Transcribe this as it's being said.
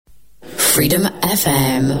Freedom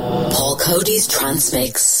FM. Paul Coady's Trance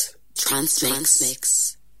Mix. Trance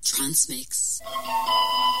Mix.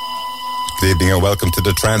 Good evening and welcome to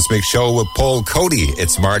the Trance Mix Show with Paul Coady.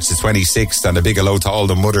 It's March the 26th and a big hello to all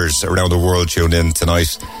the mothers around the world tuned in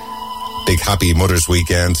tonight. Big happy Mother's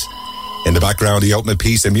Weekend. In the background, the opening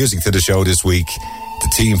piece of music to the show this week,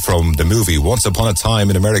 the team from the movie Once Upon a Time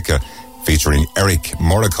in America, featuring Eric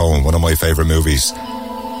Morricone, one of my favourite movies.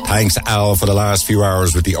 Thanks, Al, for the last few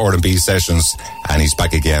hours with the R&B sessions, and he's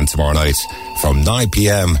back again tomorrow night from 9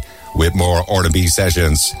 p.m. with more R&B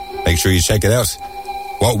sessions. Make sure you check it out.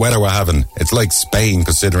 What weather we're having. It's like Spain,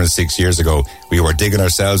 considering 6 years ago we were digging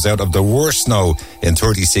ourselves out of the worst snow in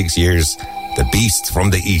 36 years. The beast from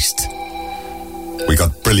the east. We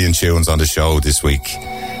got brilliant tunes on the show this week.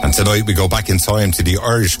 And tonight we go back in time to the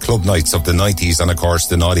Irish club nights of the 90s and of course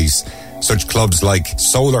the 90s. Such clubs like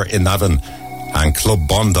Solar in Navan and Club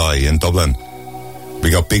Bondi in Dublin. We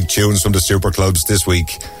got big tunes from the super clubs this week,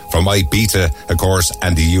 from Ibiza, of course,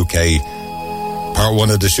 and the UK. Part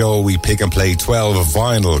one of the show, we pick and play 12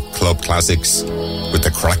 vinyl club classics with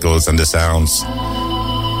the crackles and the sounds.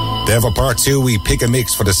 Then for part two, we pick a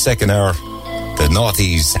mix for the second hour, the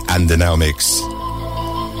noughties and the now mix.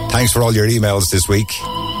 Thanks for all your emails this week.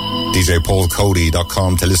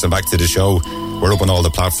 DJPaulCody.com to listen back to the show. We're up on all the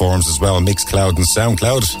platforms as well, Mixcloud and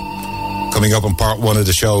Soundcloud. Coming up on part one of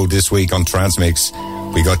the show this week on Trance Mix,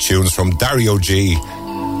 we got tunes from Dario G.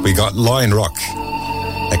 We got Lion Rock,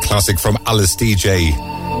 a classic from Alice DJ,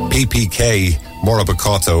 PPK, Mauro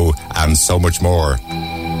Picotto, and so much more.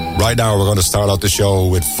 Right now, we're going to start out the show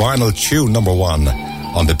with final tune number one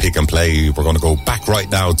on the Pick and Play. We're going to go back right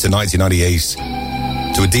now to 1998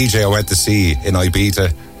 to a DJ I went to see in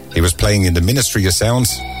Ibiza. He was playing in the Ministry of Sound.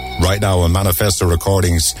 Right now on Manifesto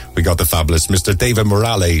Recordings, we got the fabulous Mr. David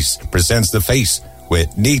Morales presents The Face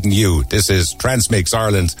with Needing You. This is Trance Mix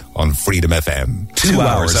Ireland on Freedom FM. 2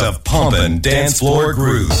 hours of pumping dance floor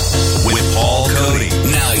grooves with Paul Coady.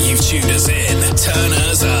 Now you've tuned us in. Turn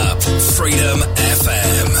us up. Freedom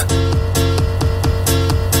FM.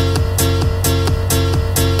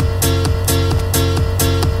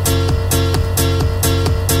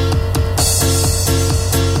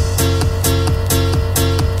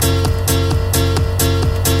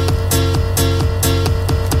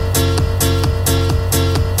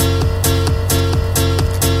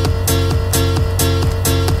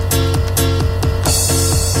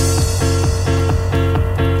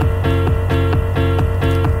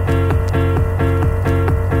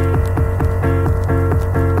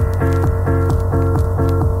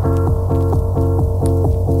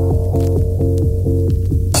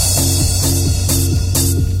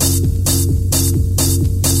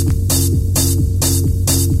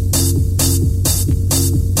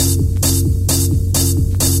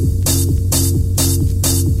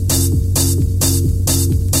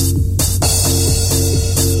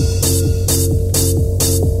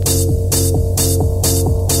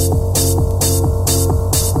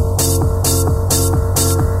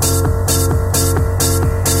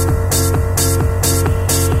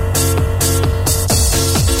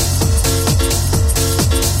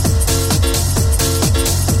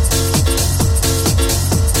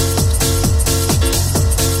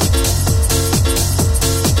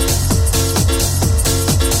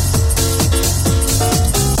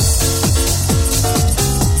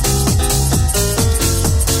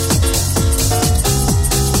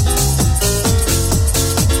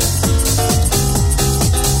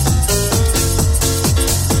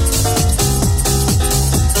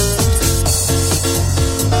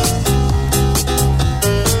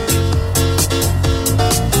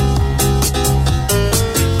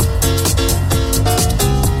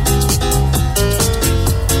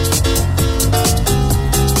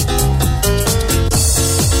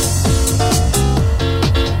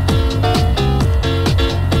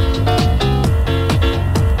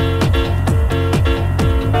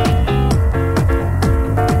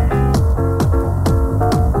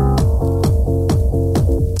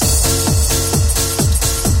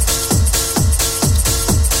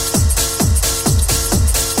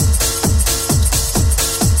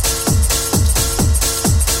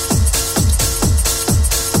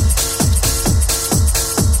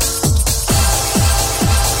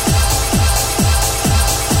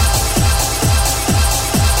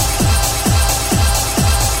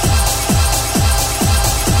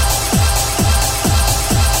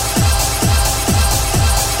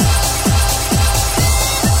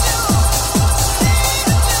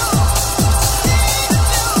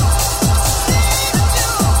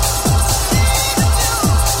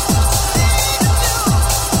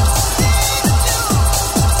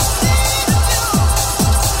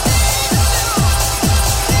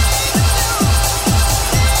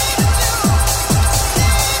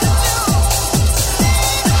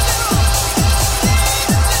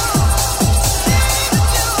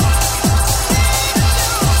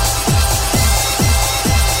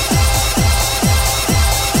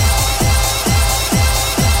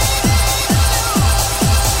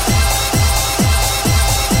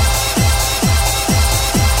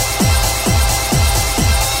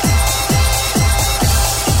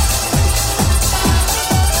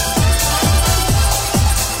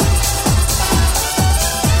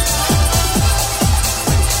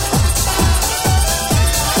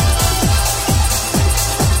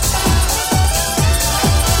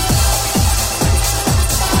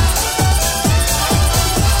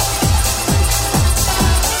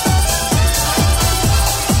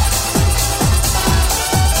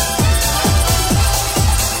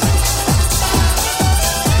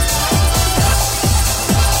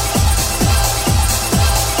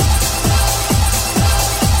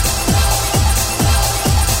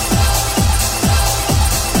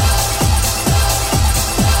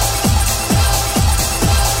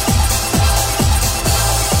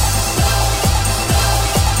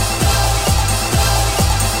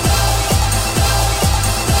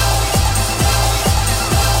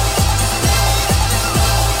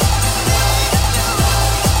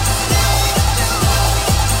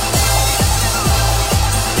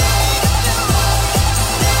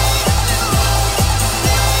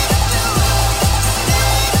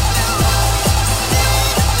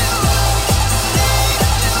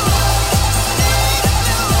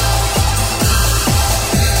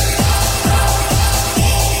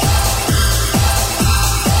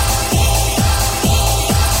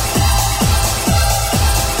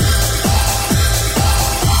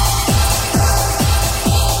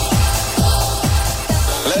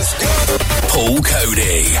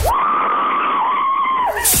 Coady.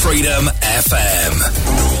 Freedom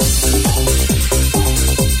FM.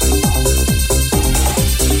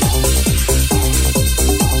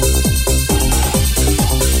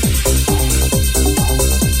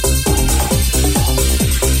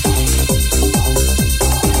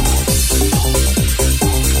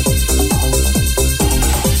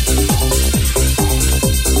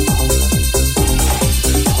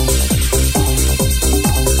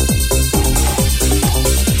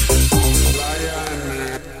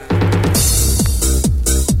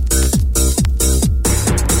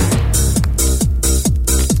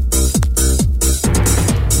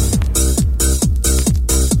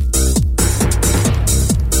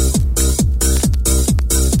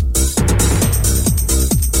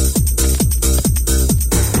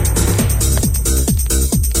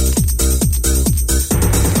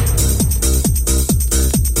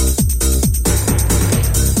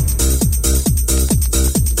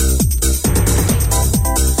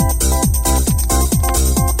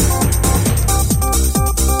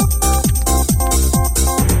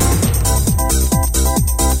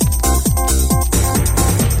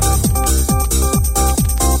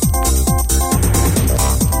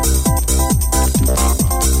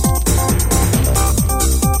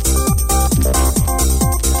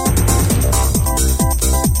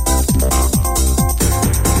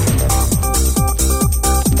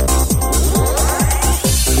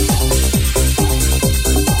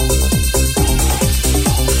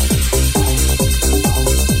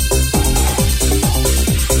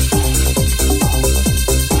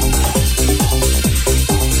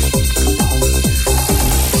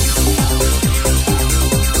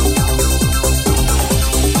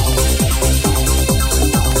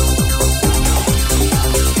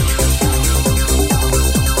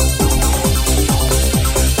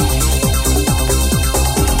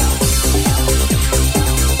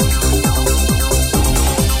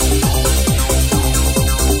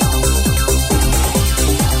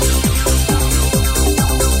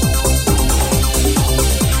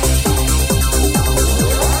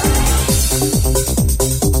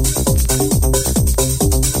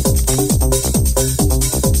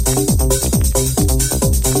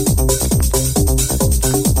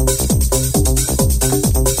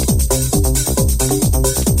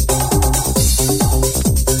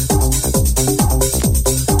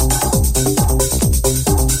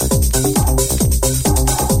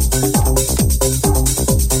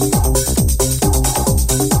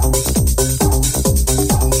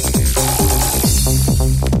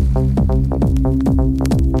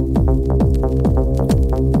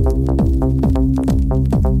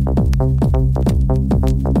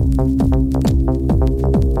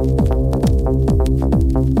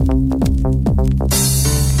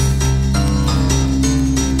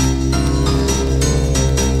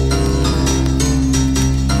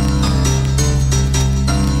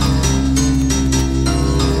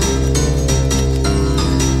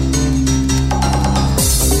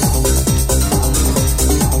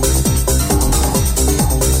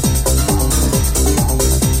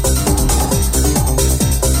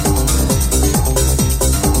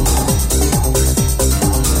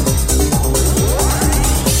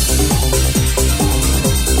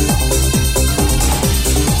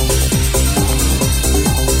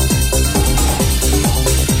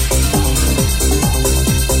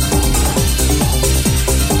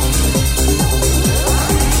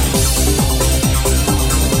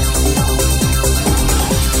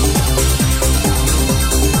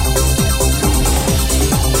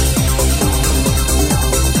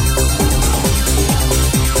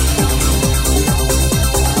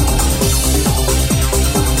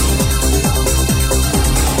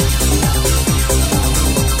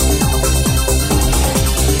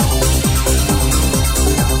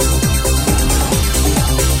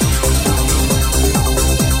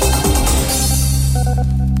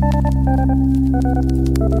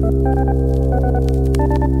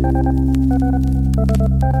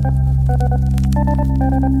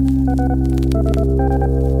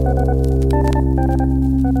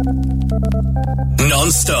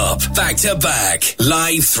 Non-stop, back-to-back,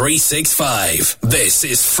 live 365. This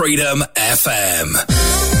is Freedom FM.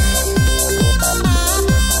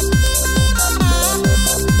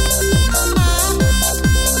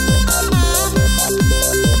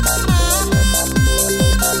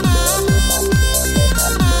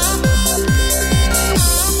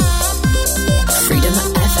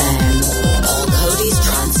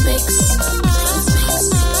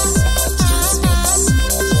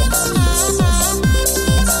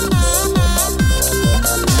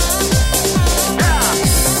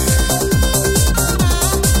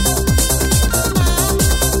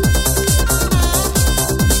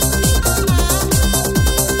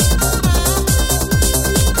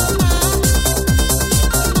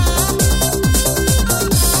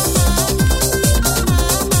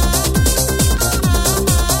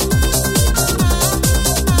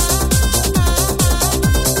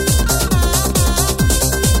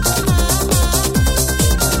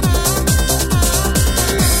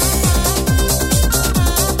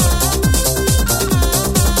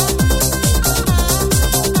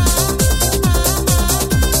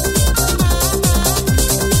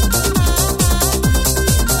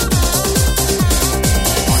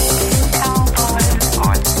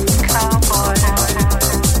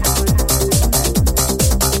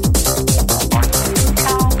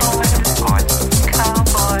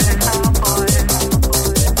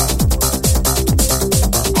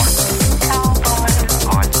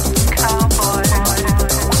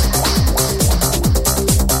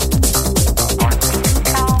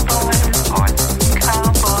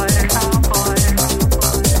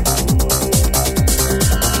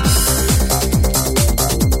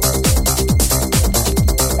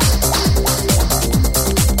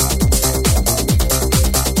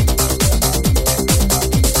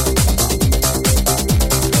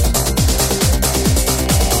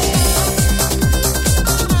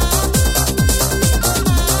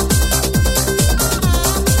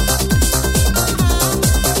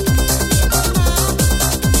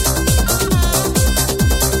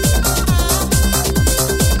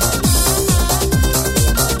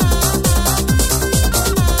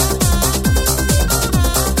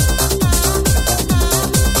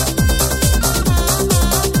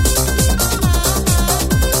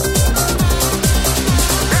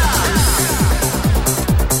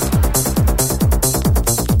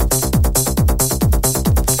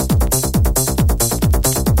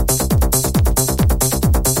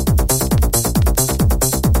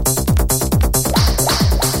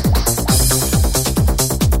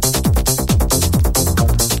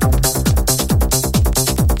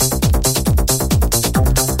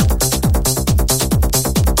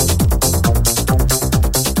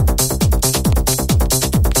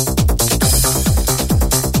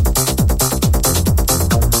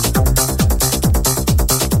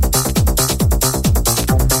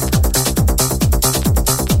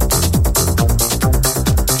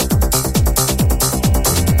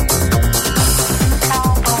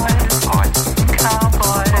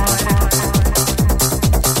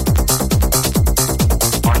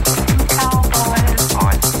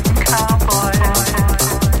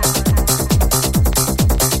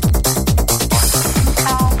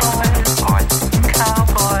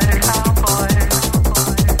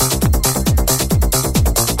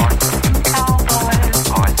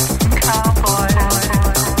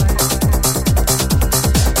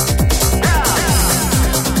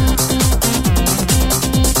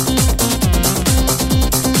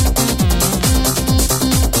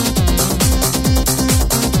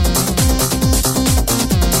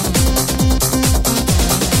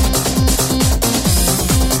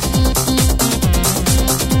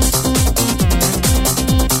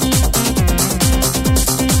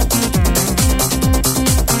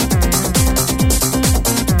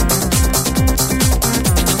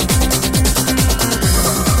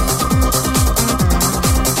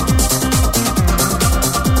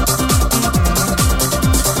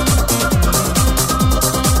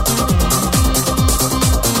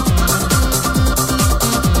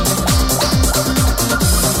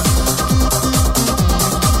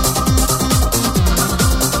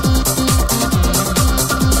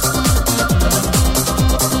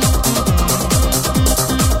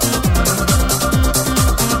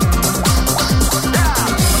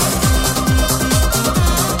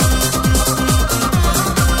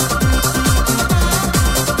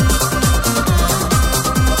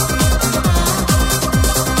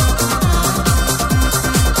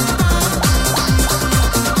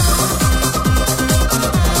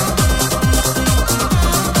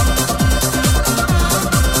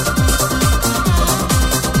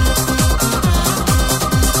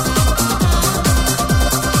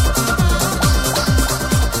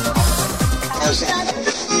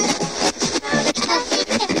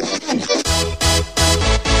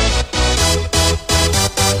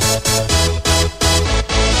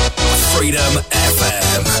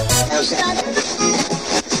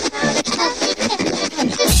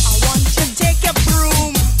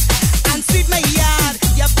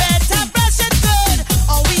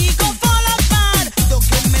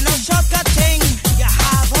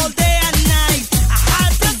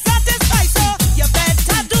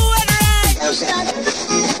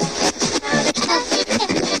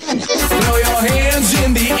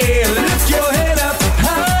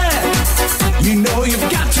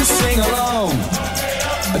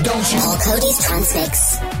 Coady's Trance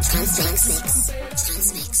Mix.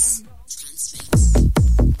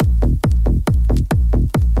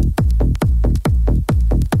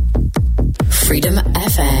 Freedom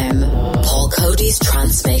FM. Paul Coady's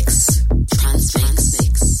Trance Mix. Trance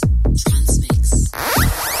Mix. Trance Mix.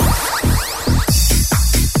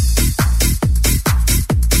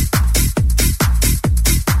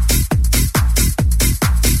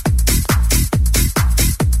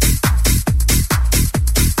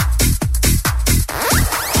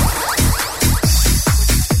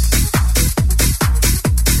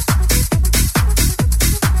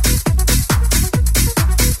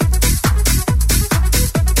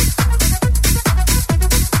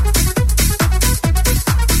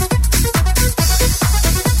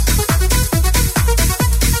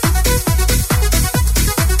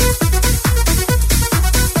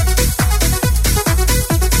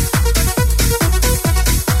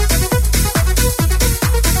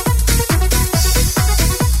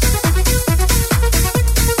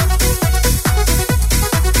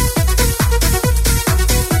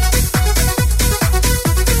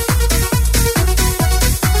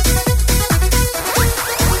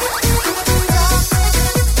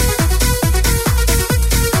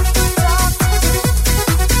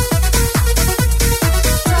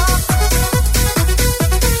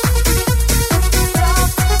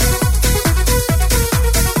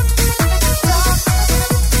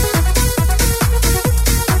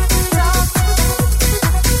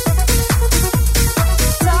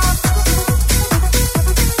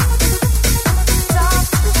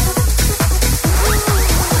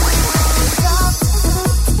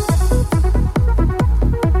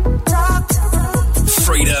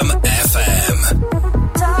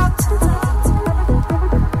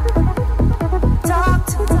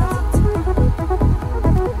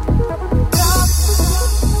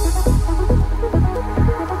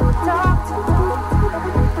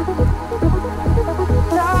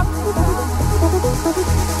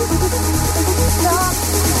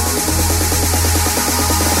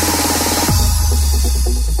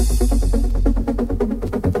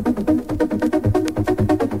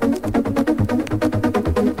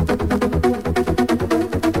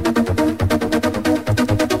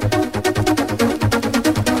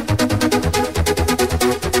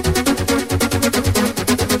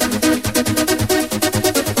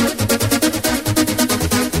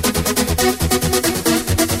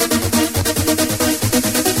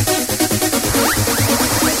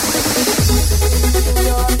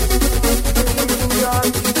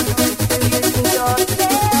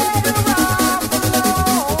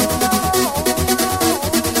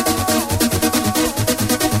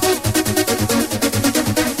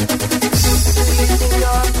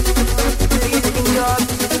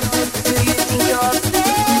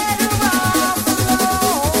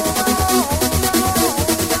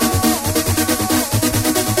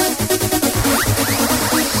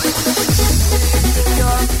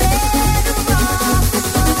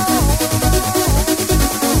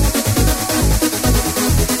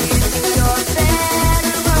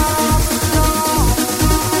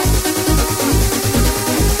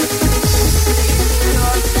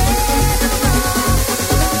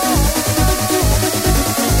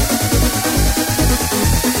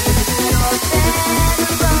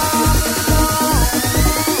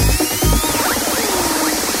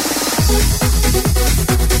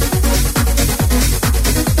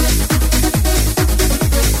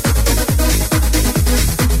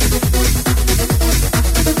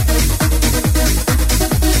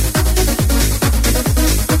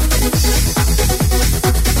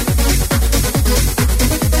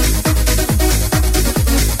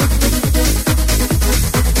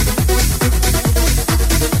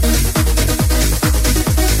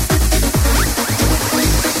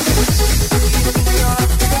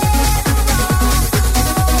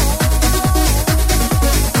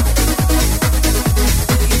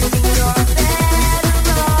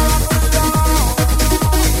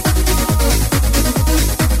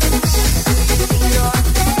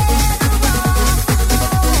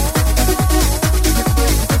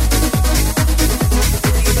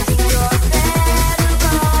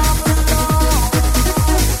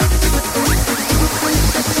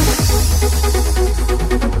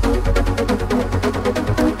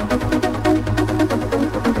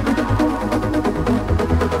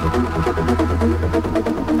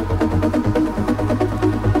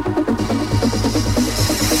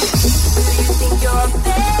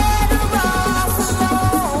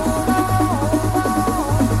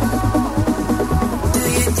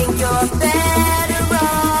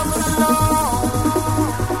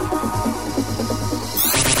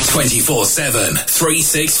 24/7,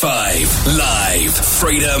 365. Live.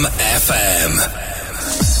 Freedom FM.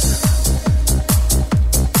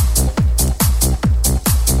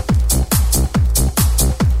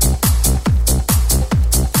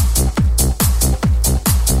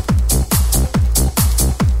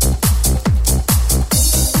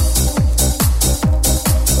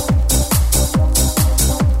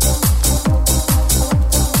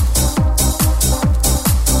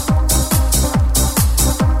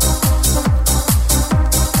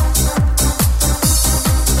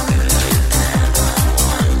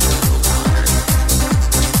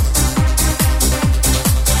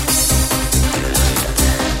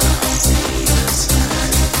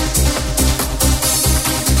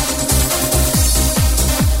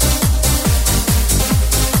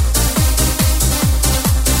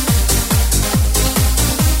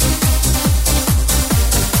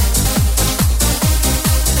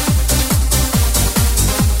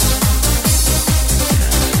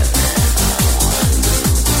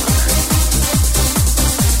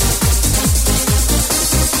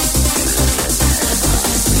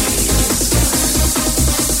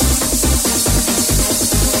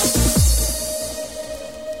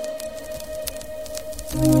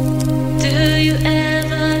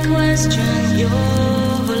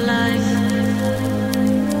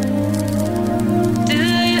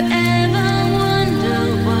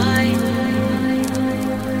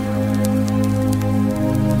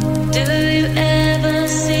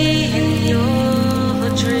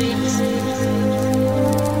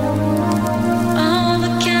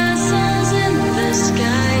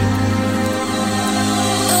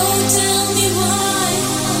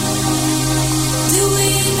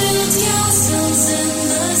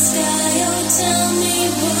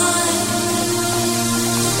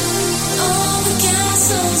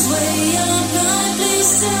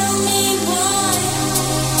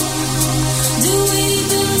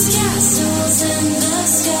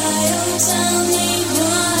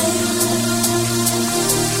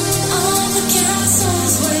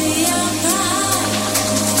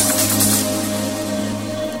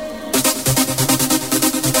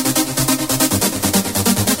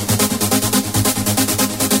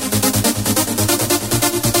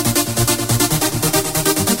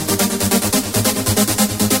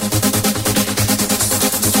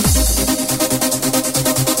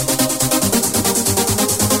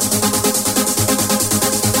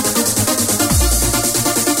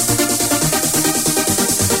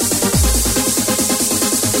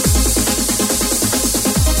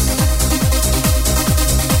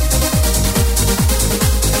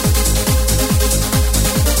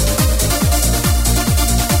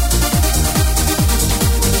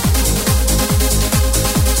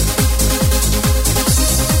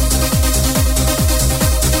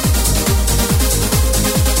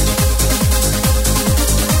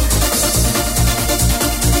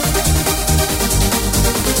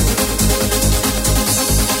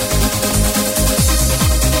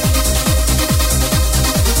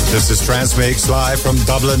 This is Trance Mix live from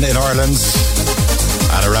Dublin in Ireland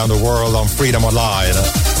and around the world on Freedom Online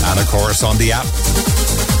and of course on the app.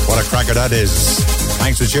 What a cracker that is.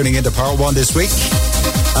 Thanks for tuning into Part 1 this week.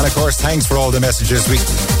 And of course, thanks for all the messages.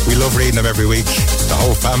 We love reading them every week. The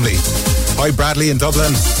whole family. Hi Bradley in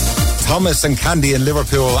Dublin, Thomas and Candy in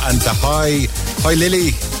Liverpool, and hi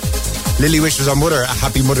Lily. Lily wishes her mother a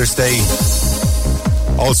happy Mother's Day.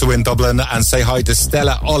 Also in Dublin, and say hi to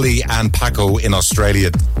Stella, Ollie and Paco in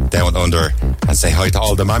Australia down under, and say hi to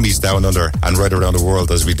all the mammies down under and right around the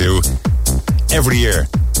world as we do every year.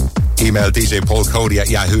 Email DJ Paul Coady at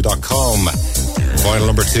yahoo.com. Vinyl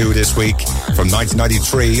number 2 this week from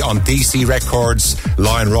 1993 on DC Records,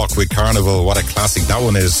 Lion Rock with Carnival. What a classic that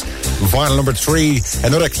one is. Vinyl number 3,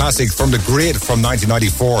 another classic from the Grid from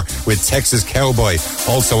 1994 with Texas Cowboy,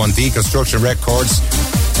 also on Deconstruction Records.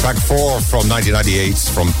 Track 4 from 1998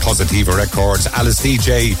 from Positiva Records, Alice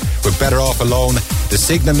DJ with Better Off Alone. The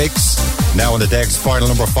Signa Mix, now on the decks. Final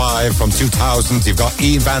number 5 from 2000. You've got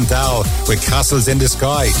Ian Van Dahl with Castles in the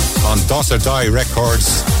Sky on Dos or Die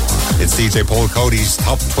Records. It's DJ Paul Cody's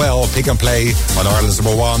Top 12 Pick and Play on Ireland's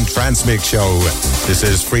number 1 Trance Mix show. This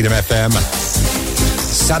is Freedom FM,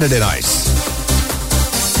 Saturday night.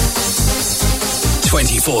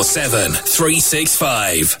 24/7,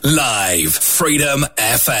 365. Live. Freedom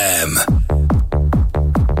FM.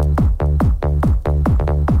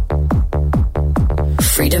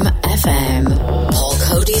 Freedom FM. Paul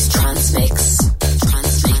Cody's Trance Mix.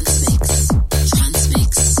 Trance Mix. Mix. Trance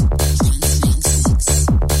Mix. Trance Mix. Mix.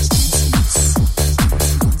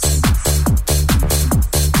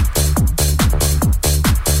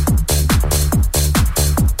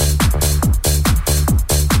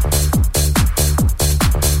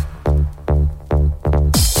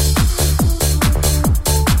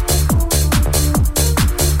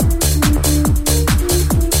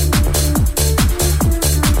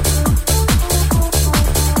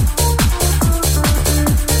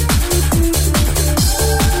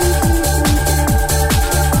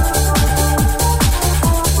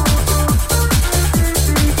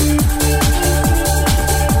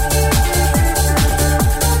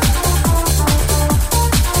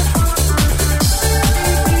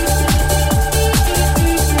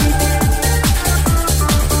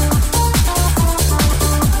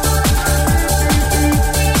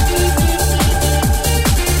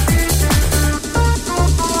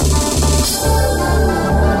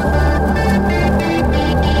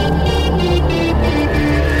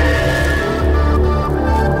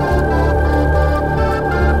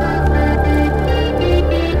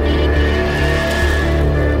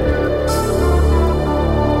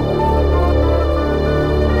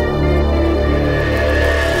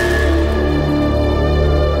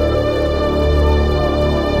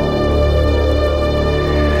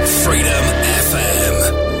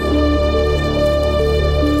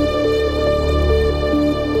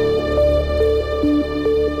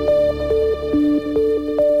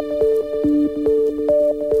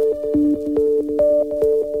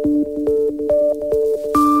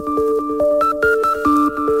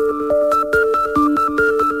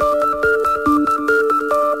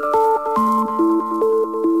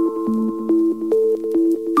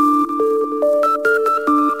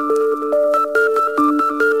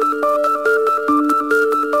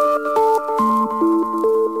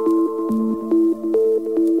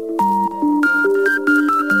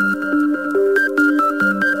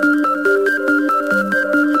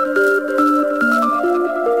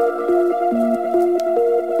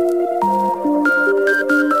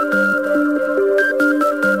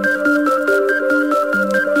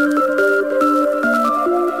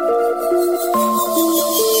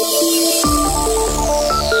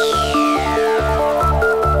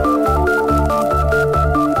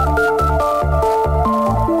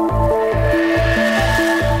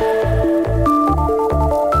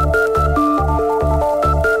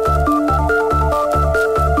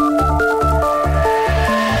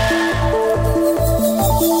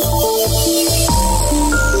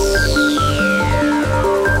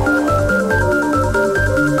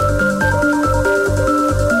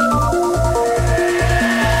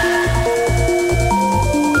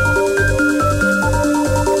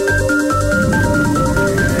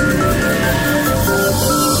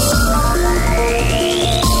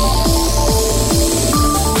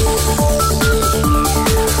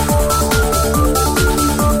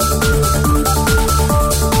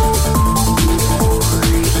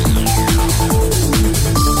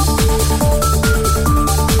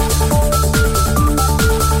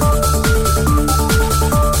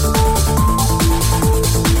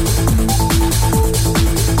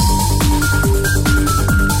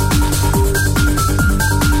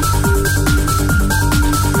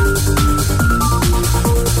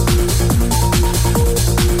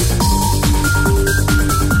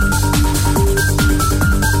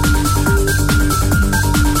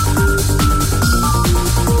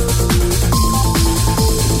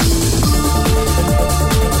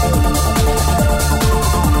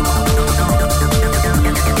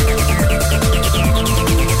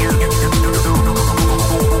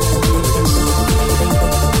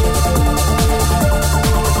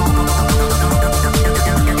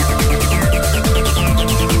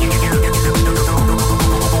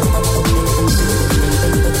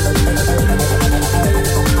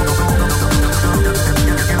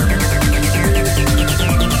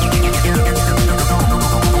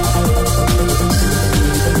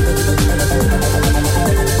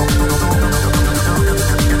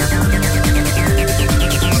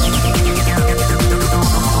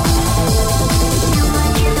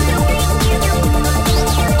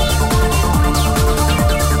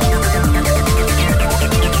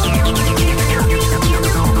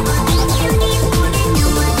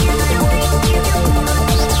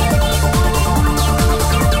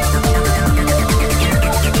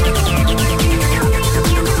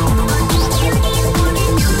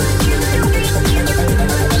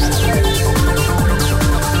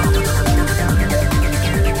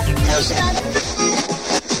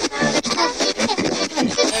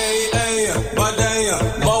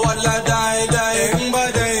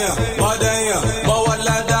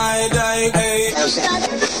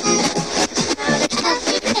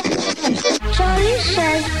 Charlie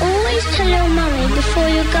says always tell your mummy before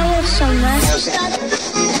you go off somewhere.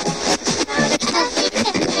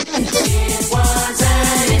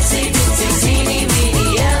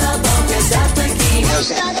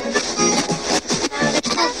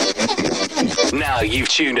 Now you've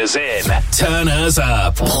tuned us in. Turn us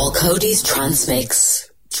up. Paul Coady's Trance Mix.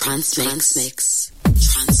 Trance Mix.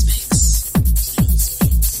 Trance Mix.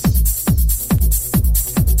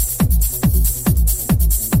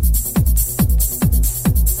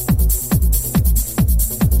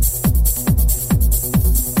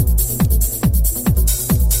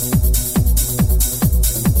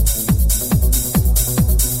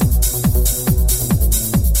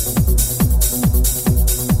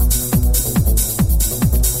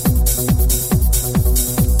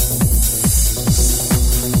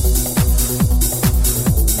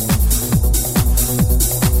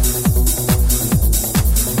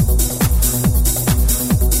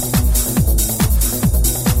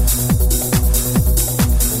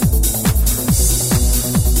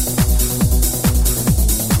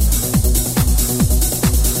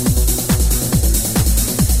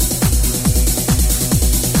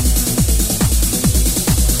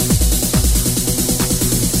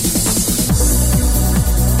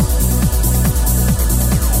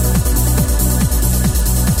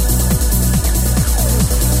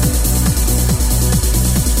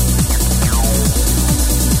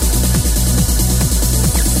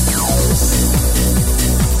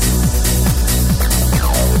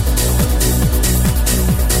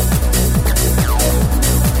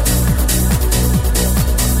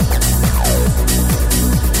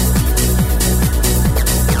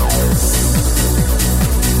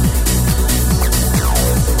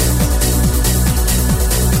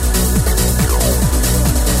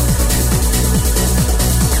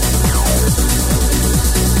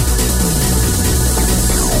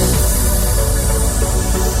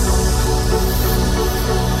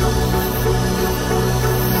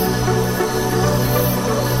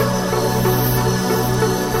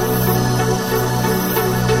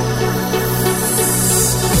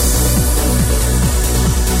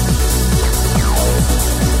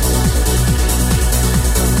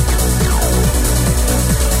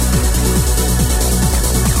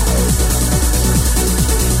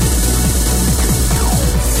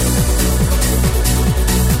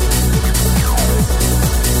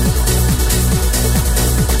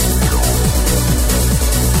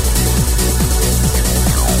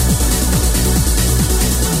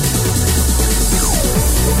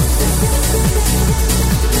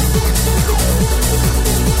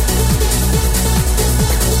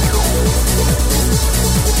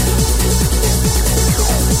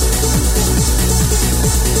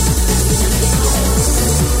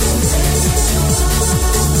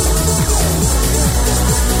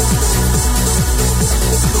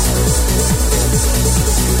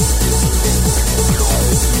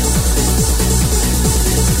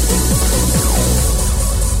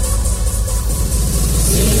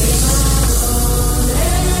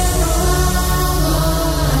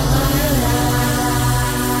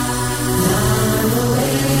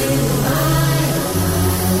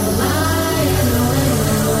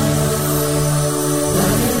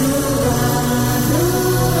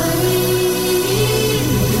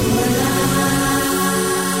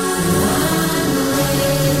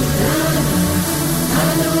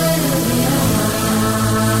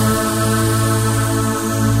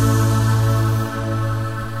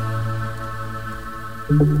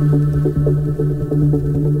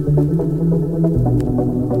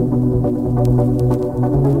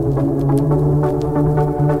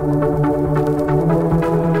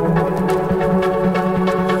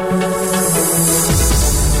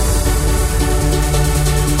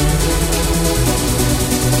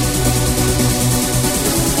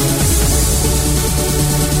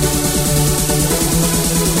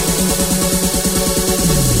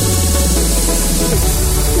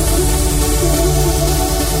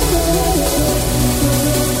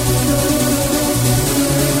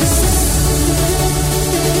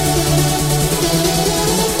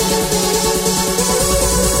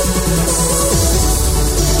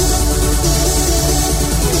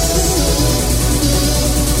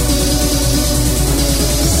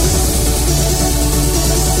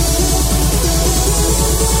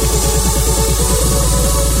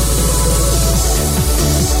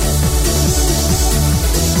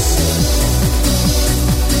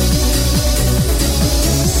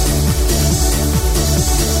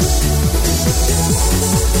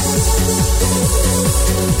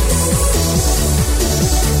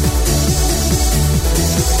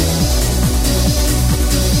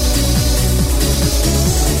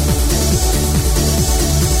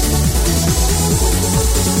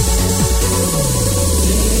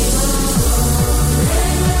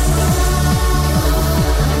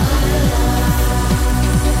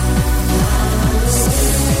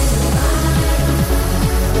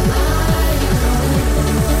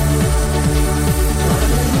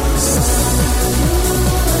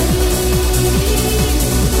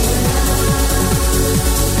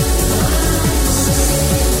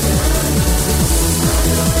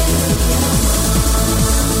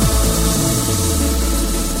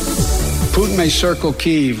 Putin may circle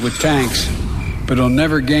Kyiv with tanks, but he'll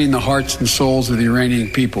never gain the hearts and souls of the Iranian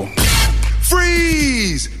people.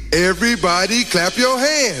 Freeze! Everybody clap your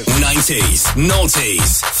hands. 90s,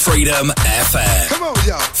 noughties, Freedom FM. Come on,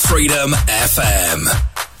 y'all. Freedom FM.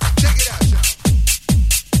 Check it out, y'all.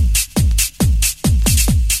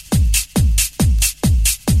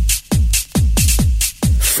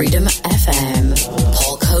 Freedom FM.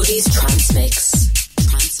 Paul Coady's Trance Mix.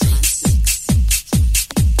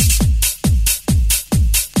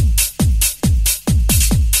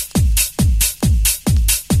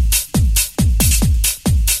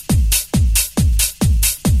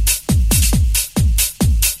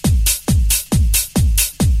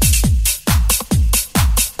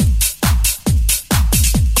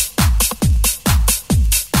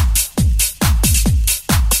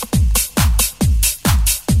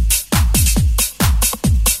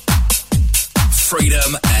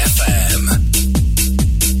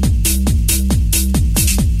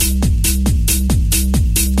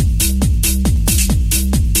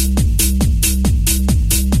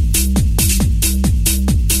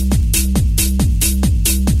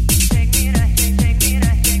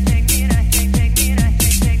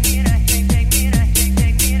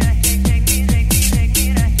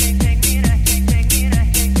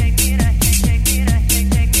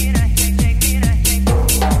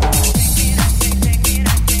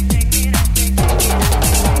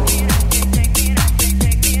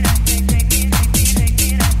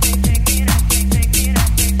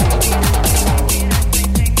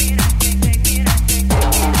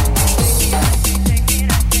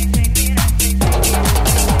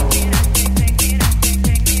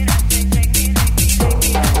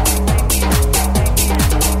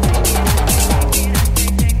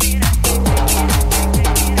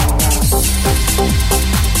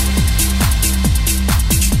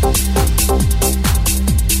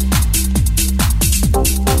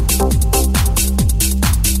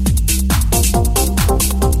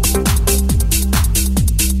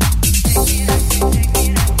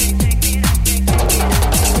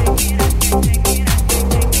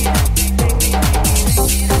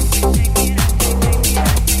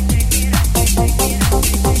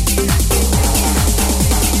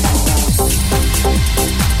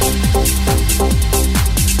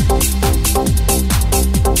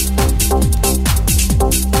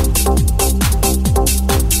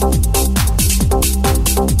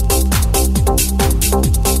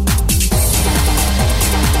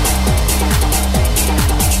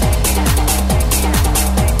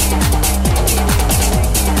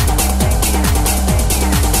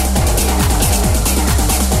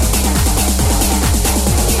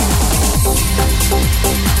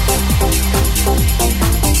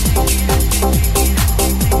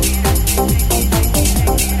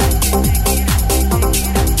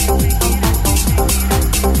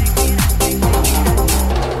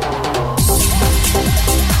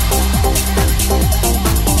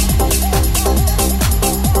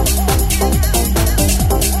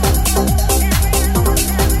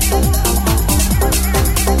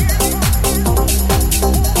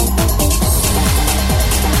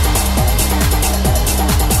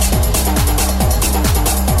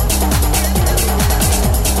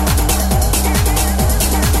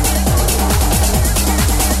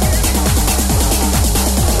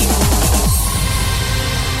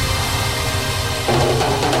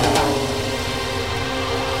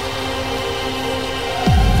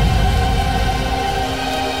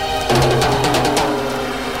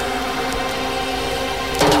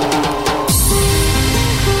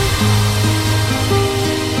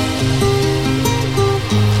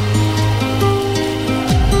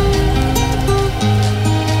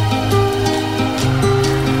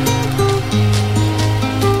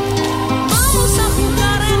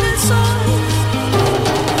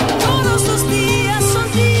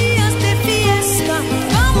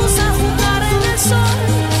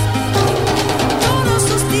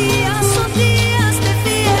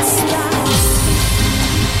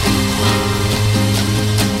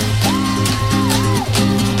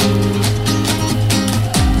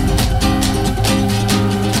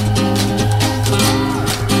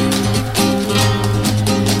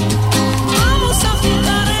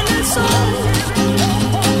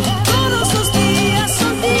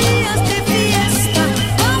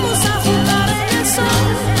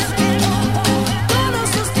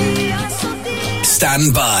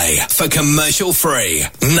 Stand by for commercial free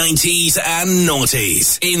 90s and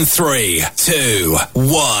noughties in 3, 2,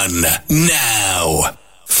 1, now.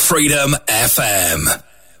 Freedom FM.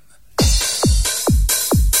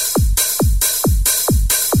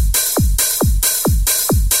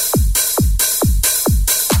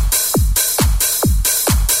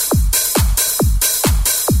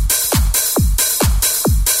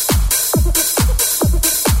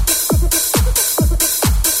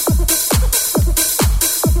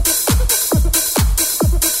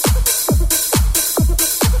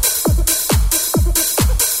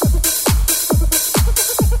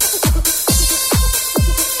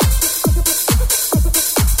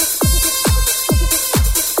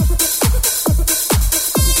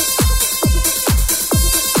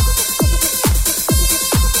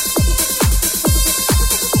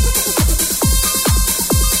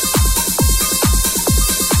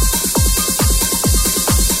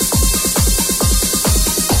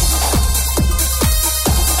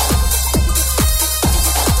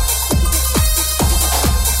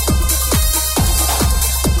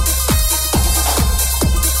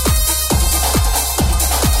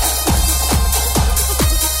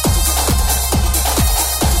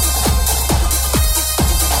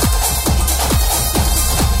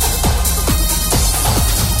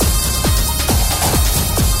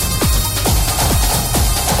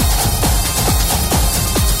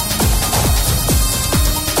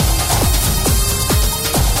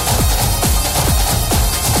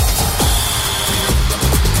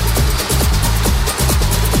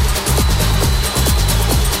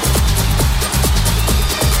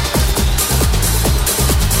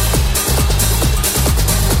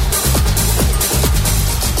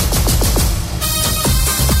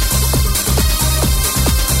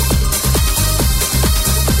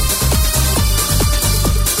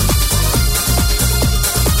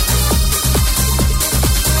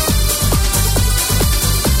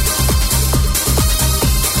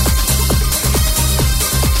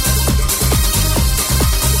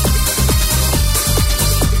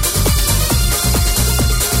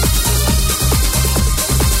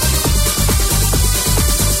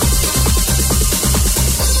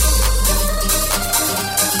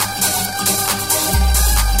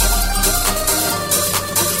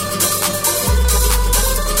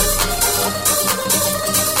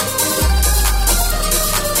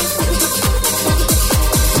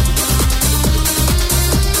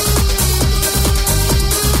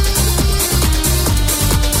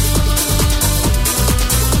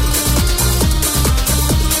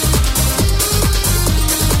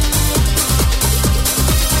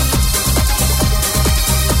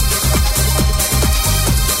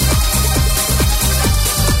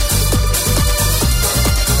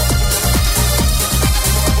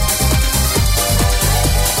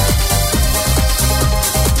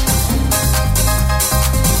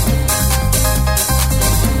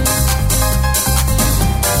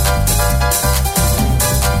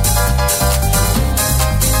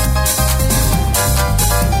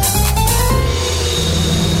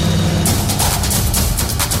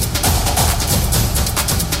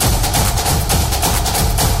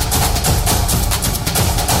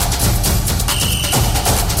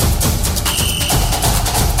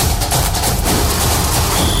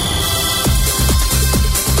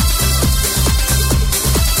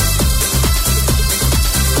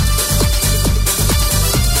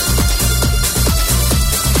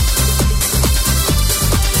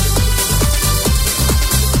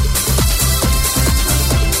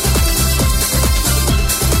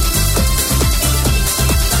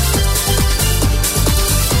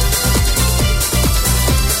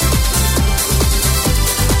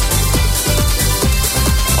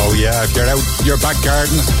 If you're out your back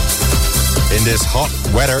garden in this hot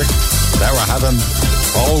weather that we're having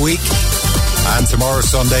all week, and tomorrow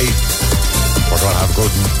Sunday we're going to have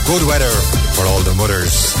good weather for all the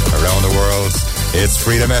mothers around the world. It's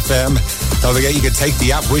Freedom FM. Don't forget you can take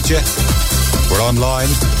the app with you. We're online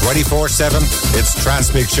 24/7. It's Trance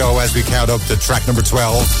Mix Show as we count up to track number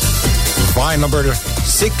 12. Vine number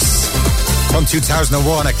 6 from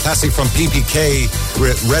 2001, a classic from PPK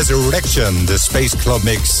with Resurrection, the Space Club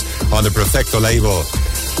mix on the Perfecto label.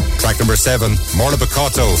 Track number 7, Morla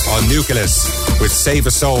Bacotto on Nucleus with Save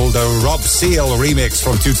a Soul, the Rob Seal remix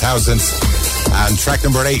from 2000. And track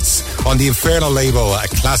number 8 on the Infernal label, a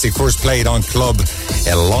classic first played on Club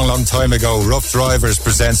a long time ago. Rough Drivers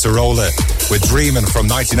presents Arola with Dreamin' from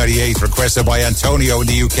 1998, requested by Antonio in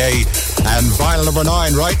the UK. And vinyl number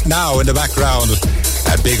 9 right now in the background,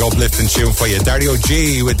 a big uplifting tune for you. Dario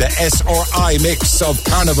G with the SRI mix of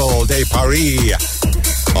Carnival de Paris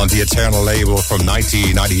on the Eternal label from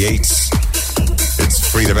 1998.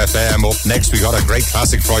 Freedom FM. Up next, we got a great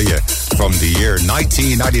classic for you from the year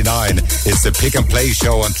 1999. It's the Pick and Play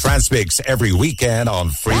Show on Trance Mix every weekend on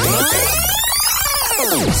Freedom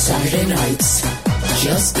FM. Saturday nights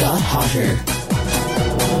just got hotter.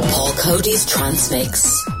 Paul Coady's Trance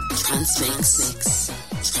Mix. Trance Mix.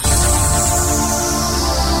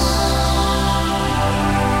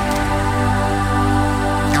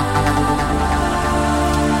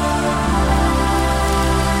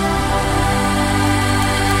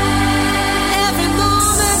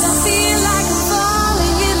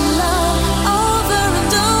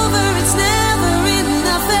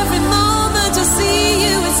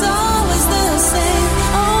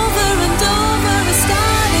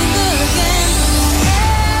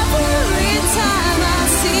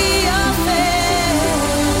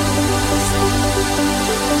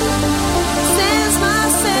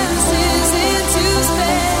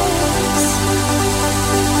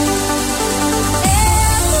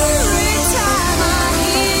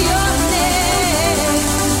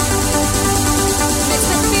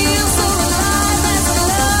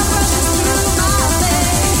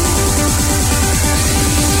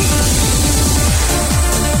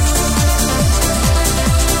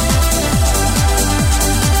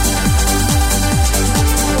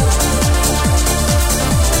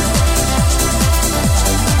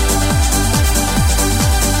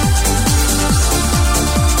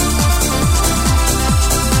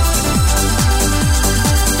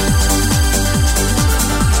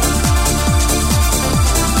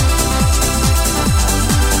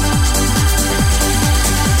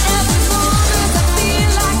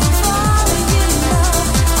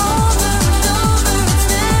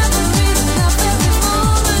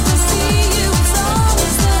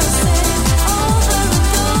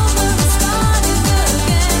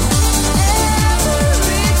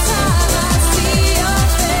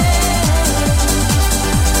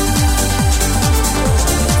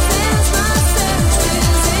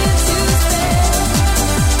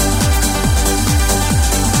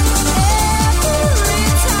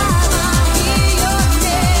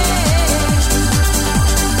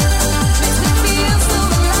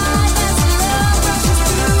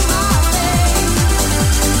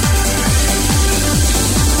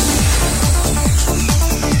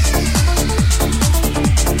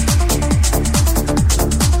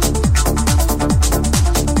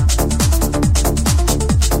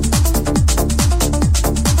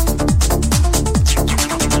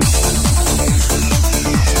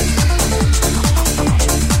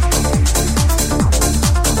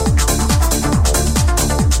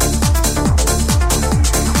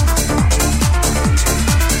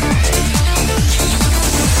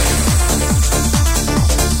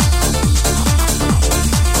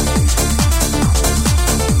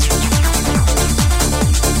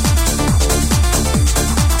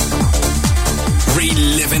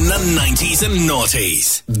 And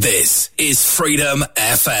noughties. This is Freedom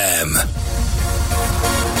FM.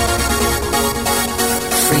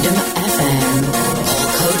 Freedom FM. Paul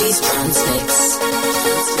Coady's Trance Mix.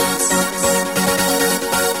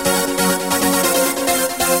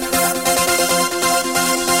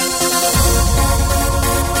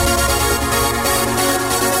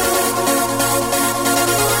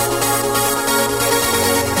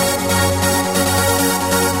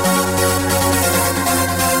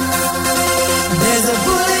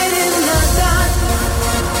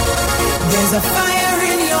 There's a fire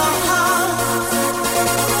in your heart.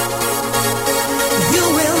 You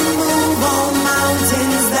will move all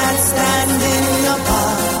mountains that stand in your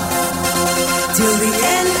path. Till the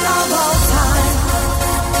end of all time,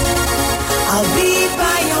 I'll be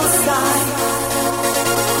by your side.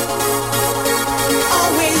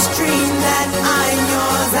 Always dream that I'm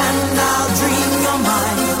yours and I'll dream you're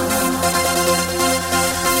mine.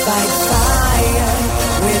 Fight fire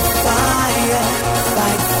with fire.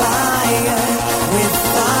 Fight fire with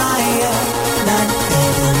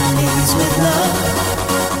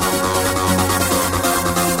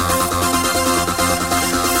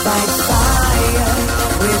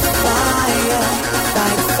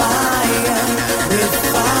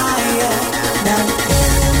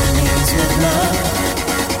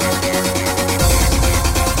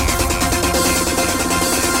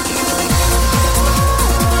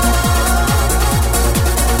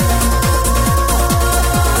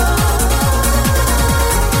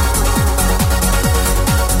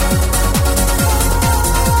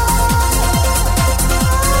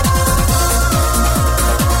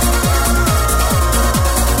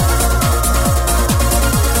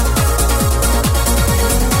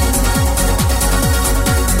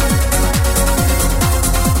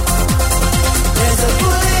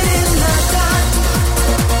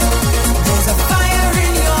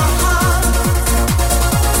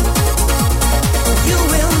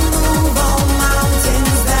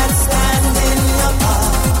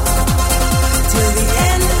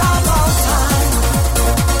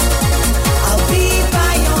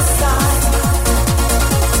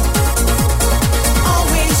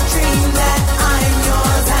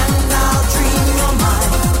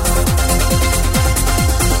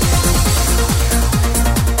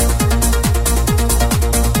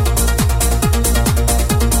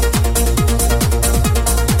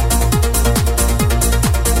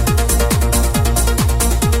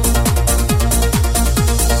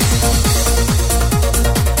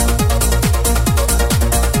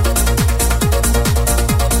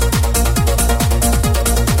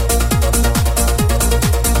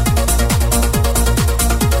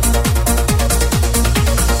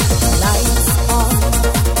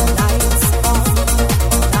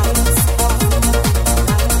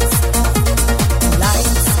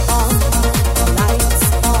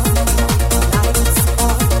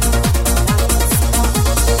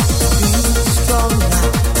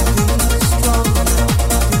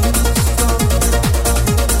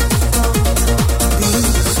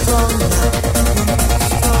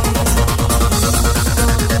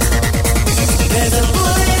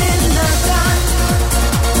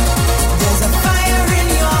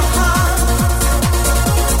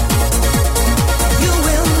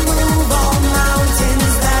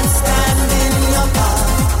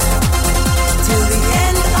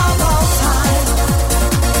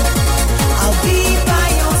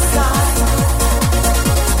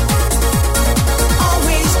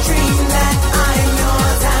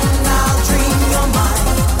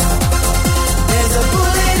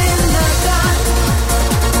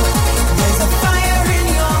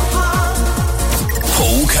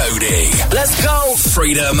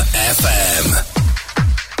Freedom FM.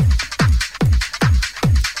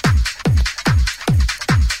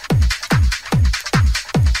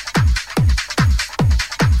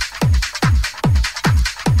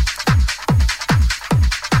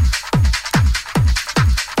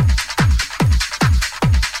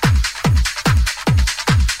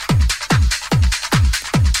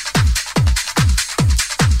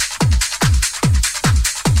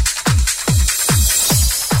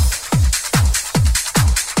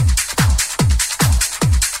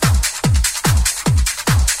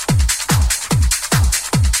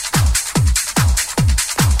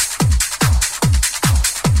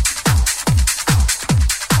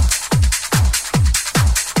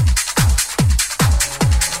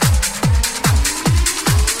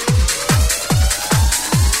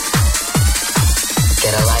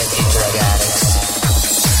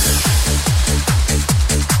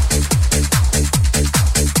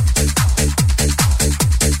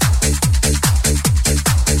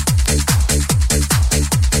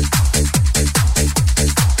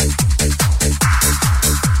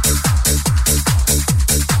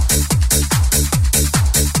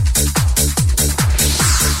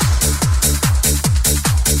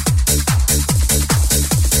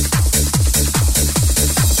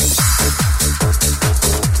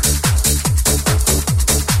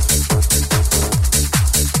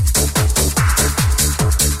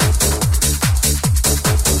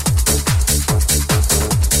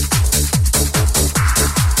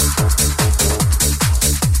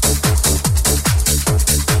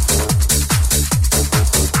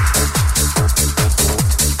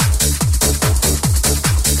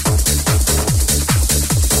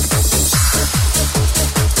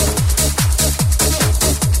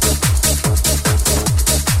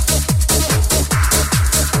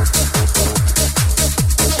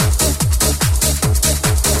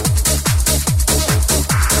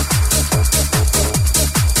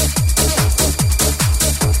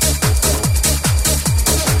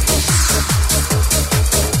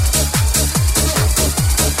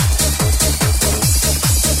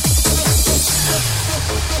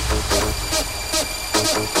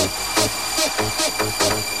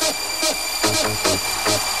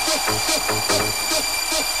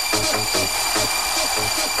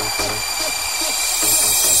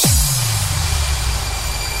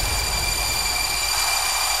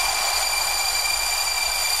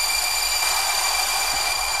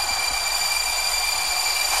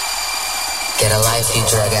 Get a life, you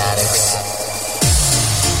drug addicts.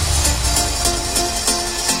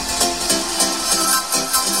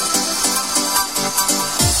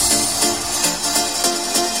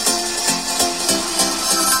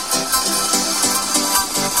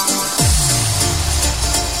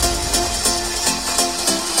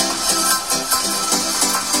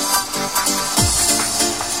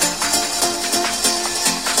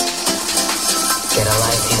 Get a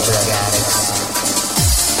life, you drug addicts.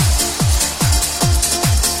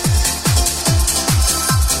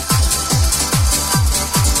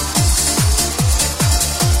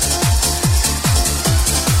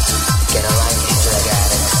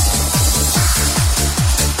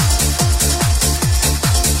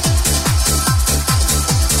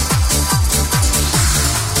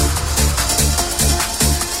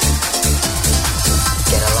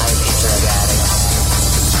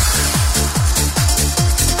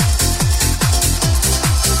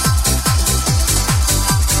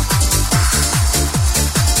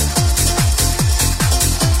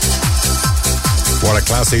 What a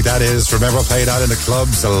classic that is. Remember playing that in the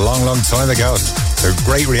clubs a long, long time ago. There are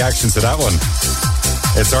great reactions to that one.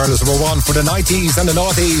 It's Ireland's number one for the 90s and the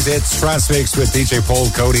noughties. It's Trance Mix with DJ Paul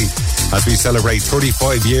Coady as we celebrate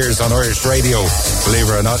 35 years on Irish radio. Believe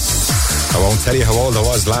it or not, I won't tell you how old I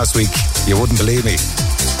was last week. You wouldn't believe me.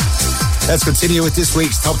 Let's continue with this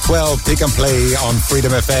week's Top 12 Pick and Play on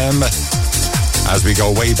Freedom FM as we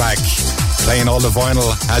go way back, playing all the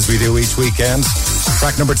vinyl as we do each weekend.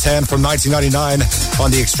 Track number 10 from 1999 on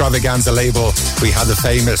the Extravaganza label. We had the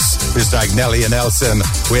famous Mr. Agnelli and Nelson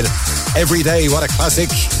with Every Day. What a classic.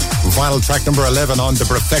 Vinyl track number 11 on the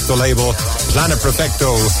Perfecto label. Planet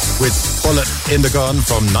Perfecto with Bullet in the Gun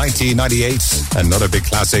from 1998. Another big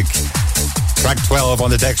classic. Track 12 on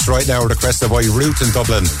the decks right now, requested by Root in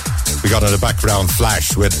Dublin. We got in the background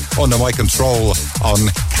Flash with Under My Control on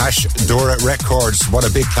Cash Dura Records. What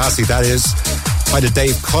a big classic that is. Hi to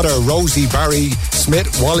Dave Cutter, Rosie, Barry,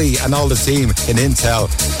 Smith, Wally and all the team in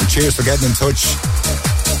Intel. And cheers for getting in touch.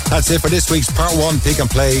 That's it for this week's Part 1 Pick and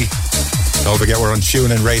Play. Don't forget we're on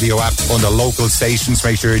TuneIn Radio app on the local stations.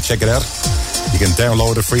 Make sure you check it out. You can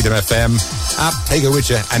download the Freedom FM app. Take it with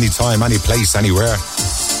you anytime, any place, anywhere.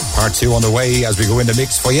 Part 2 on the way as we go in the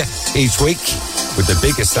mix for you each week with the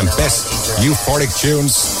biggest and best euphoric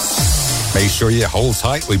tunes. Make sure you hold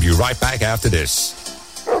tight. We'll be right back after this.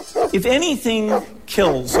 If anything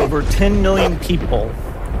kills over 10 million people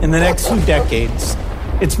in the next few decades,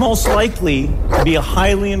 it's most likely to be a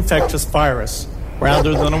highly infectious virus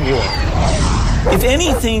rather than a war. If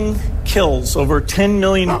anything kills over 10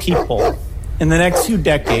 million people in the next few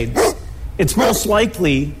decades, it's most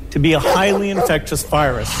likely to be a highly infectious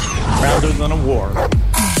virus rather than a war.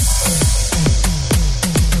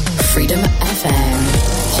 Freedom FM,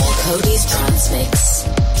 Paul Coady's Trance Mix.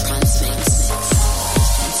 Trance Mix.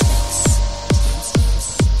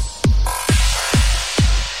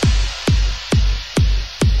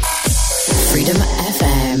 Freedom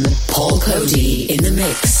FM, Paul Coady in the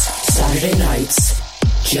mix. Saturday nights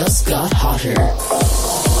just got hotter.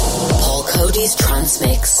 Paul Coady's Trance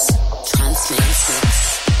Mix. Trance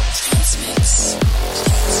Mix. Trance Mix.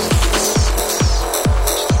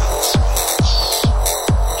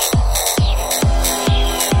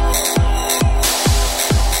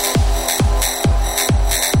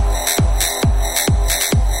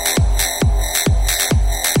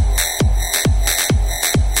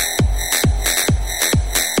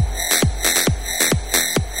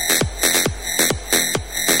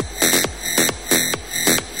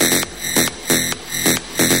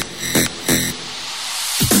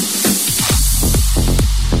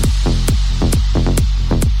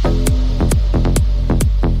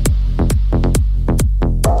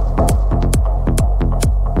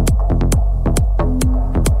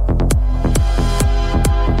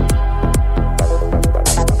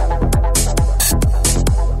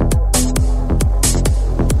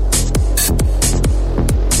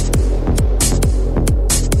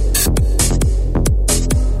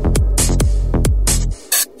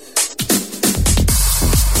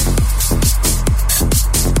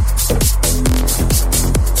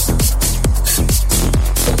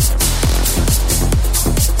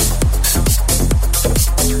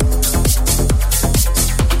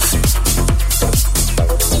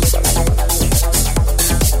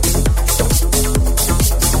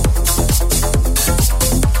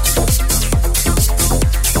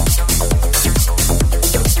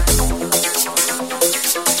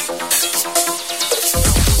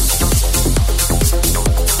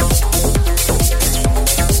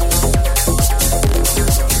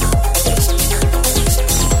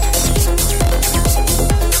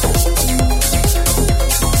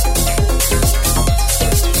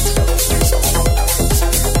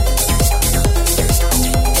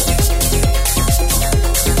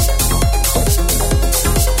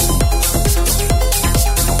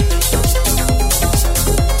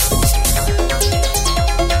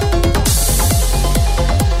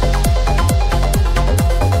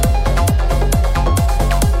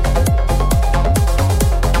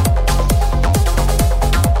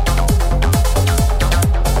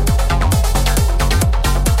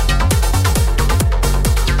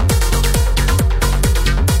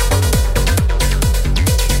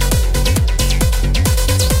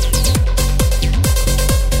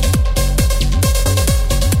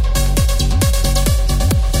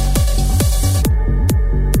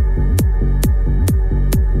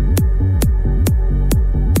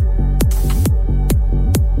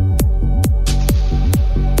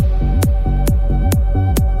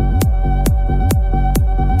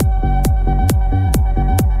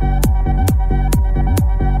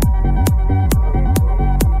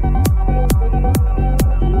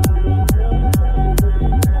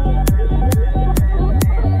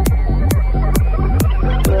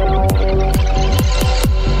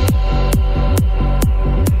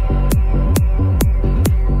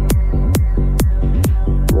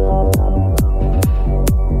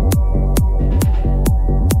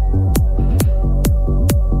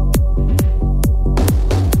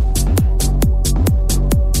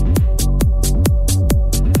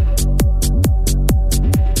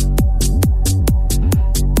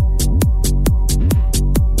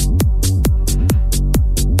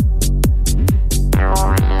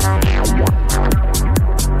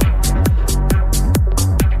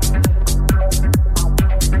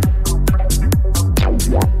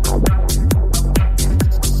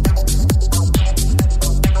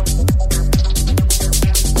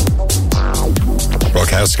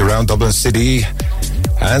 Around Dublin City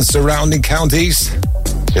and surrounding counties.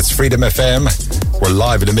 It's Freedom FM. We're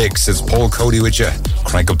live in the mix. It's Paul Coady with you.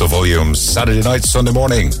 Crank up the volume. Saturday night, Sunday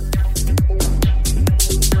morning.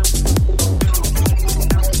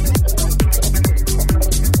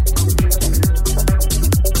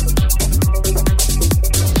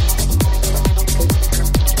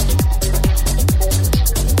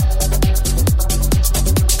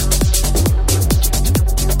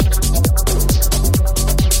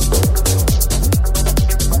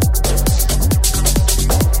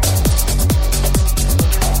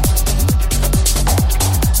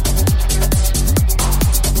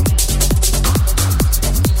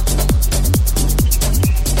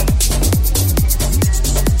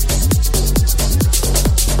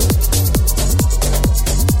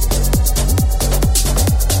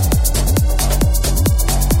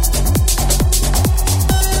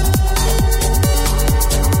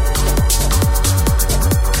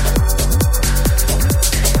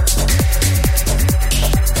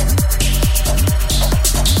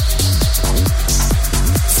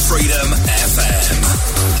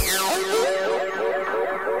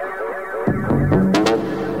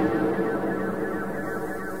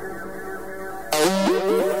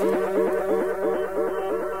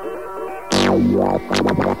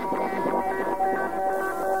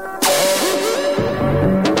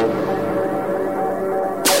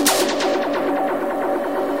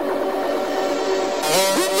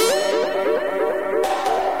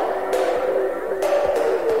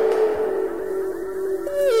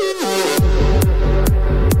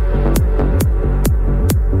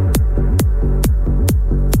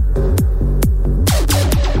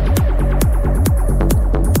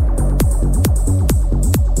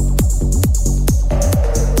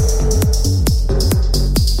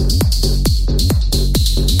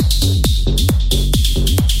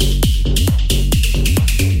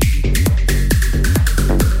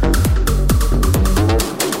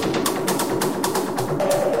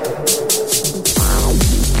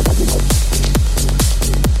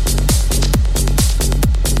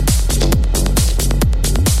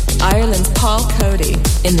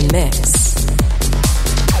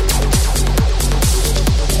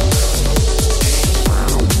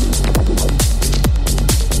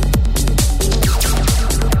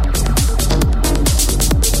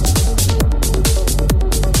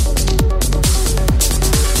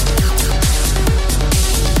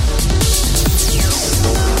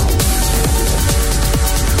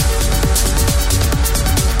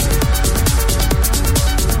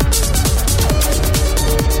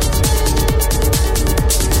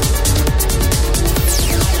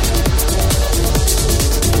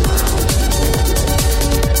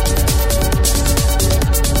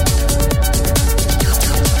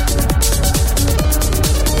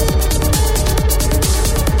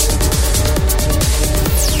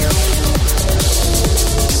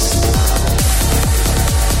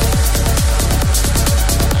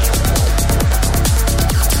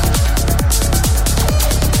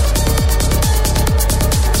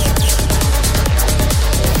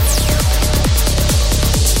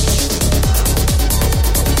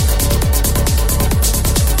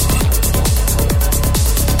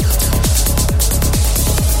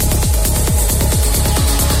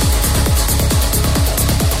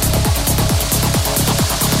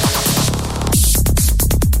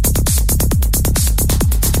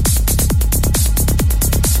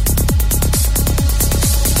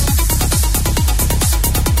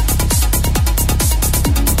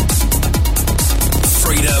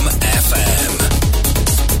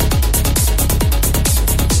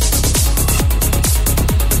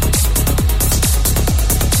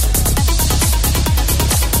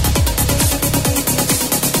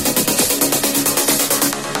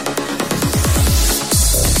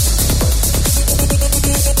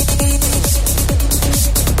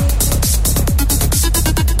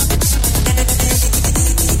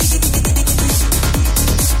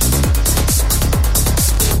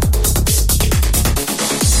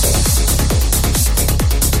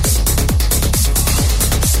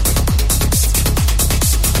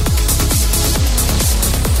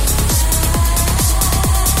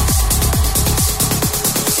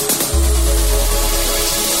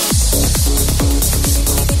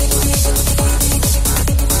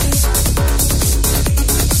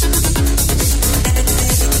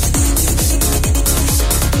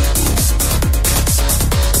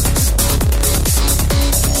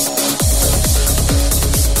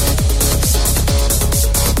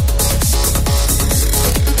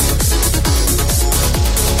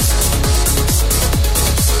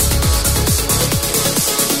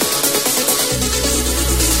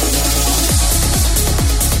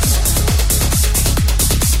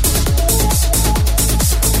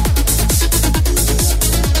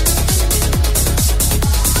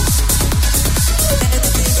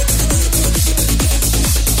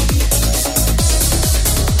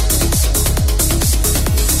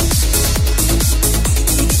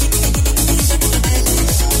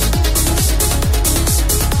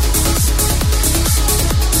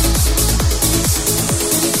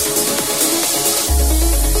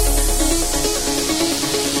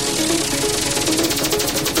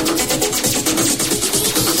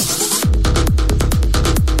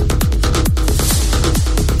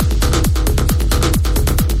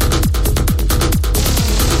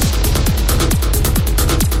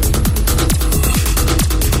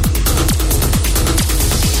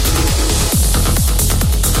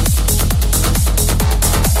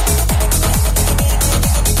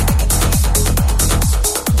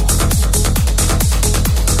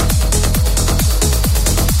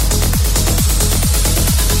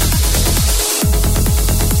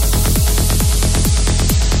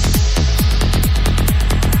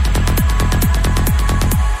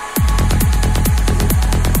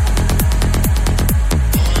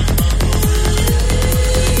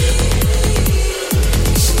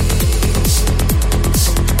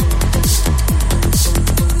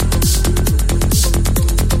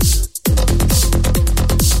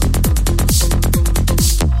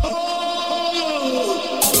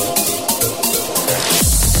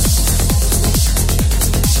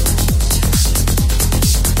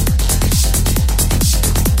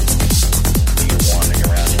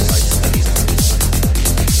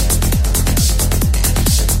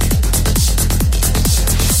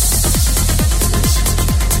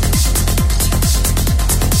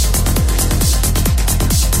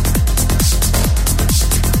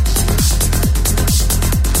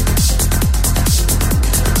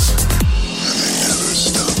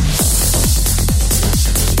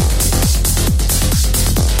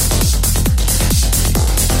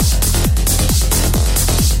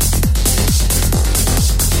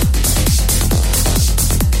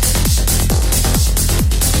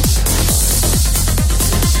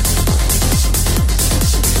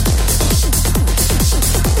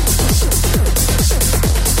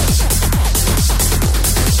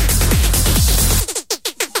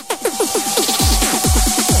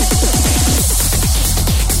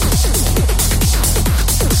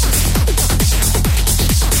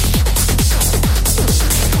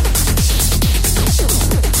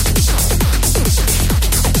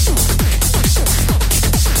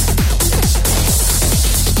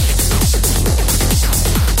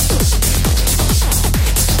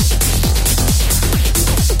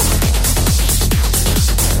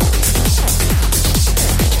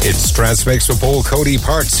 Trance Mix with Paul Coady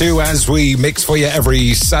Part 2 as we mix for you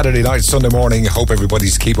every Saturday night, Sunday morning. Hope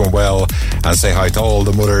everybody's keeping well and say hi to all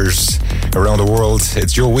the mothers around the world.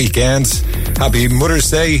 It's your weekend. Happy Mother's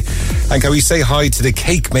Day. And can we say hi to the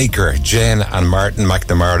cake maker, Jen and Martin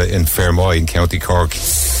McNamara in Fermoy in County Cork,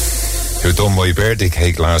 who done my birthday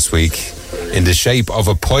cake last week in the shape of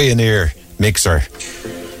a Pioneer mixer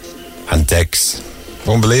and decks.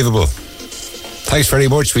 Unbelievable. Thanks very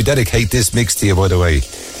much. We dedicate this mix to you, by the way.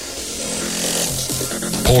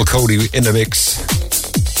 Paul Coady in the mix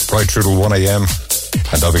right through to 1 a.m.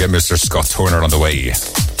 And don't forget Mr. Scott Turner on the way.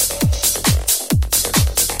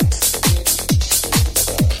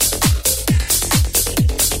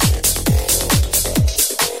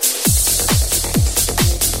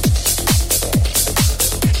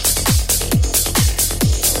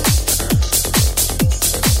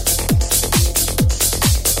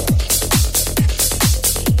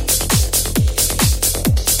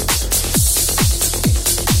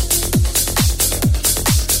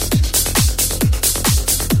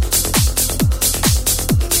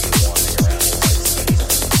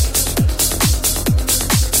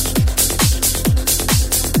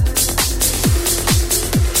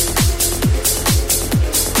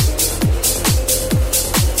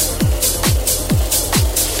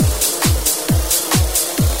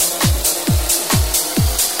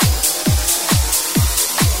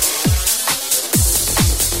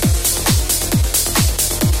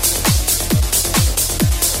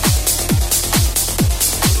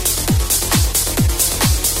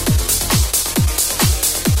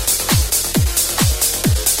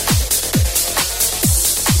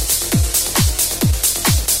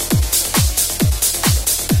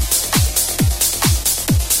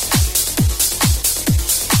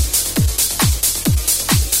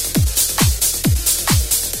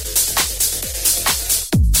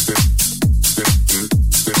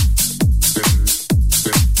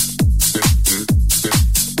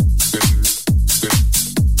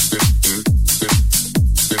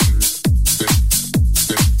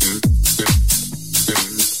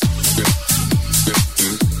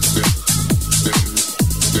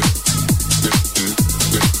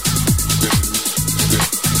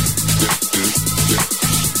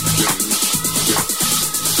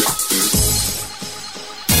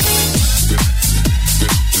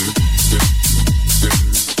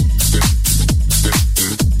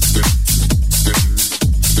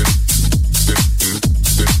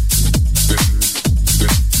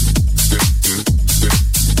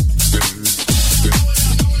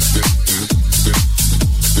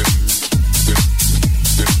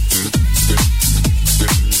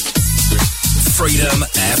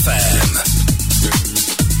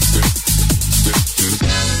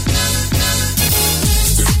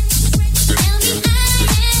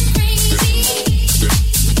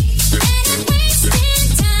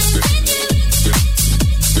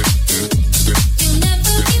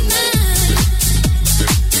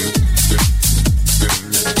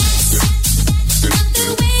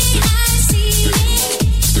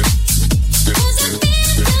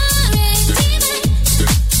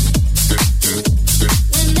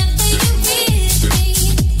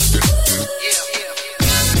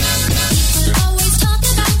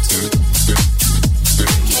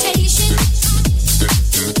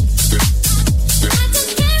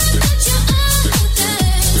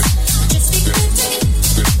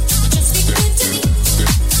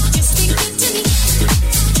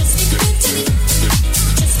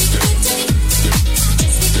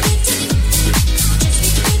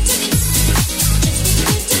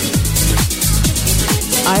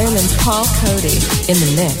 Paul Coady in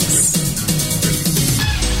the mix.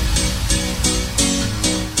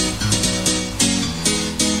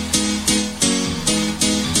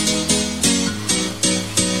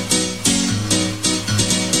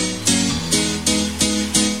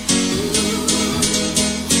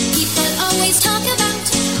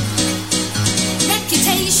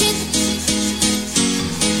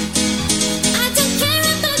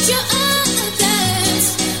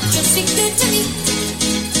 Just be good to me.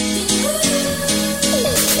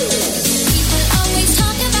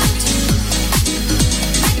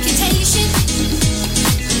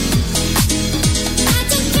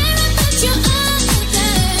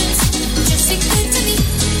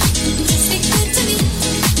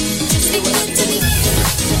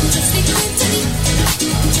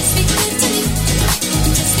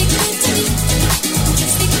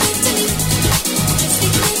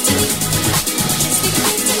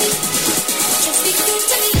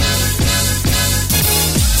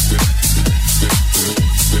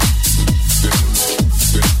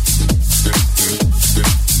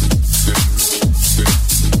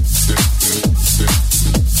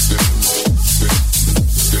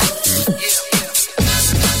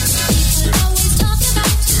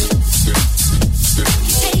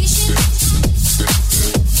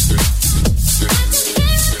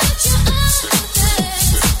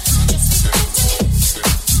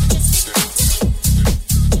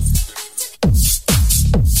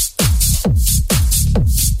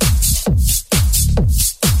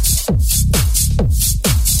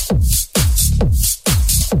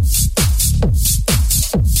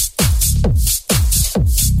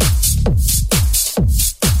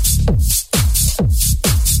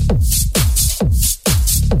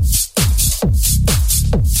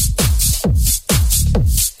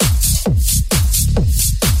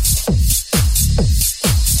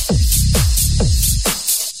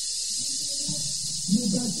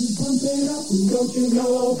 you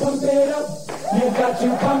know, pump it up. You got to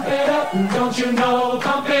pump it up, don't you know,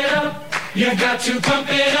 pump it up. You got to pump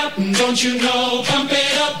it up, don't you know, pump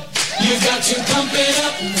it up. You got to pump it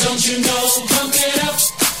up, don't you know, pump it up.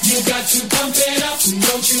 You got to pump it up,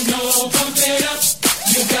 don't you know, pump it up.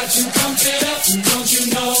 You got to pump it up, don't you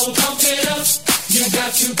know, pump it up. You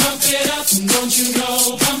got to pump it up, don't you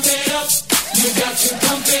know, pump it up. You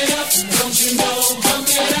got to pump it up, don't you know,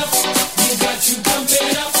 pump it up. You got to pump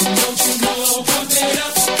it up, don't you know, pump it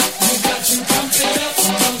up. You got to pump it up,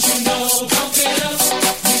 don't you know, pump it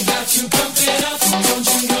up. You got to pump it up, don't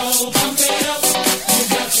you know, pump it up. You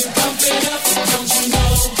got to pump it up, don't you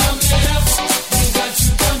know, pump it up. You got to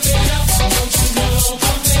pump it up, don't you know,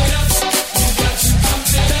 pump it up. You got to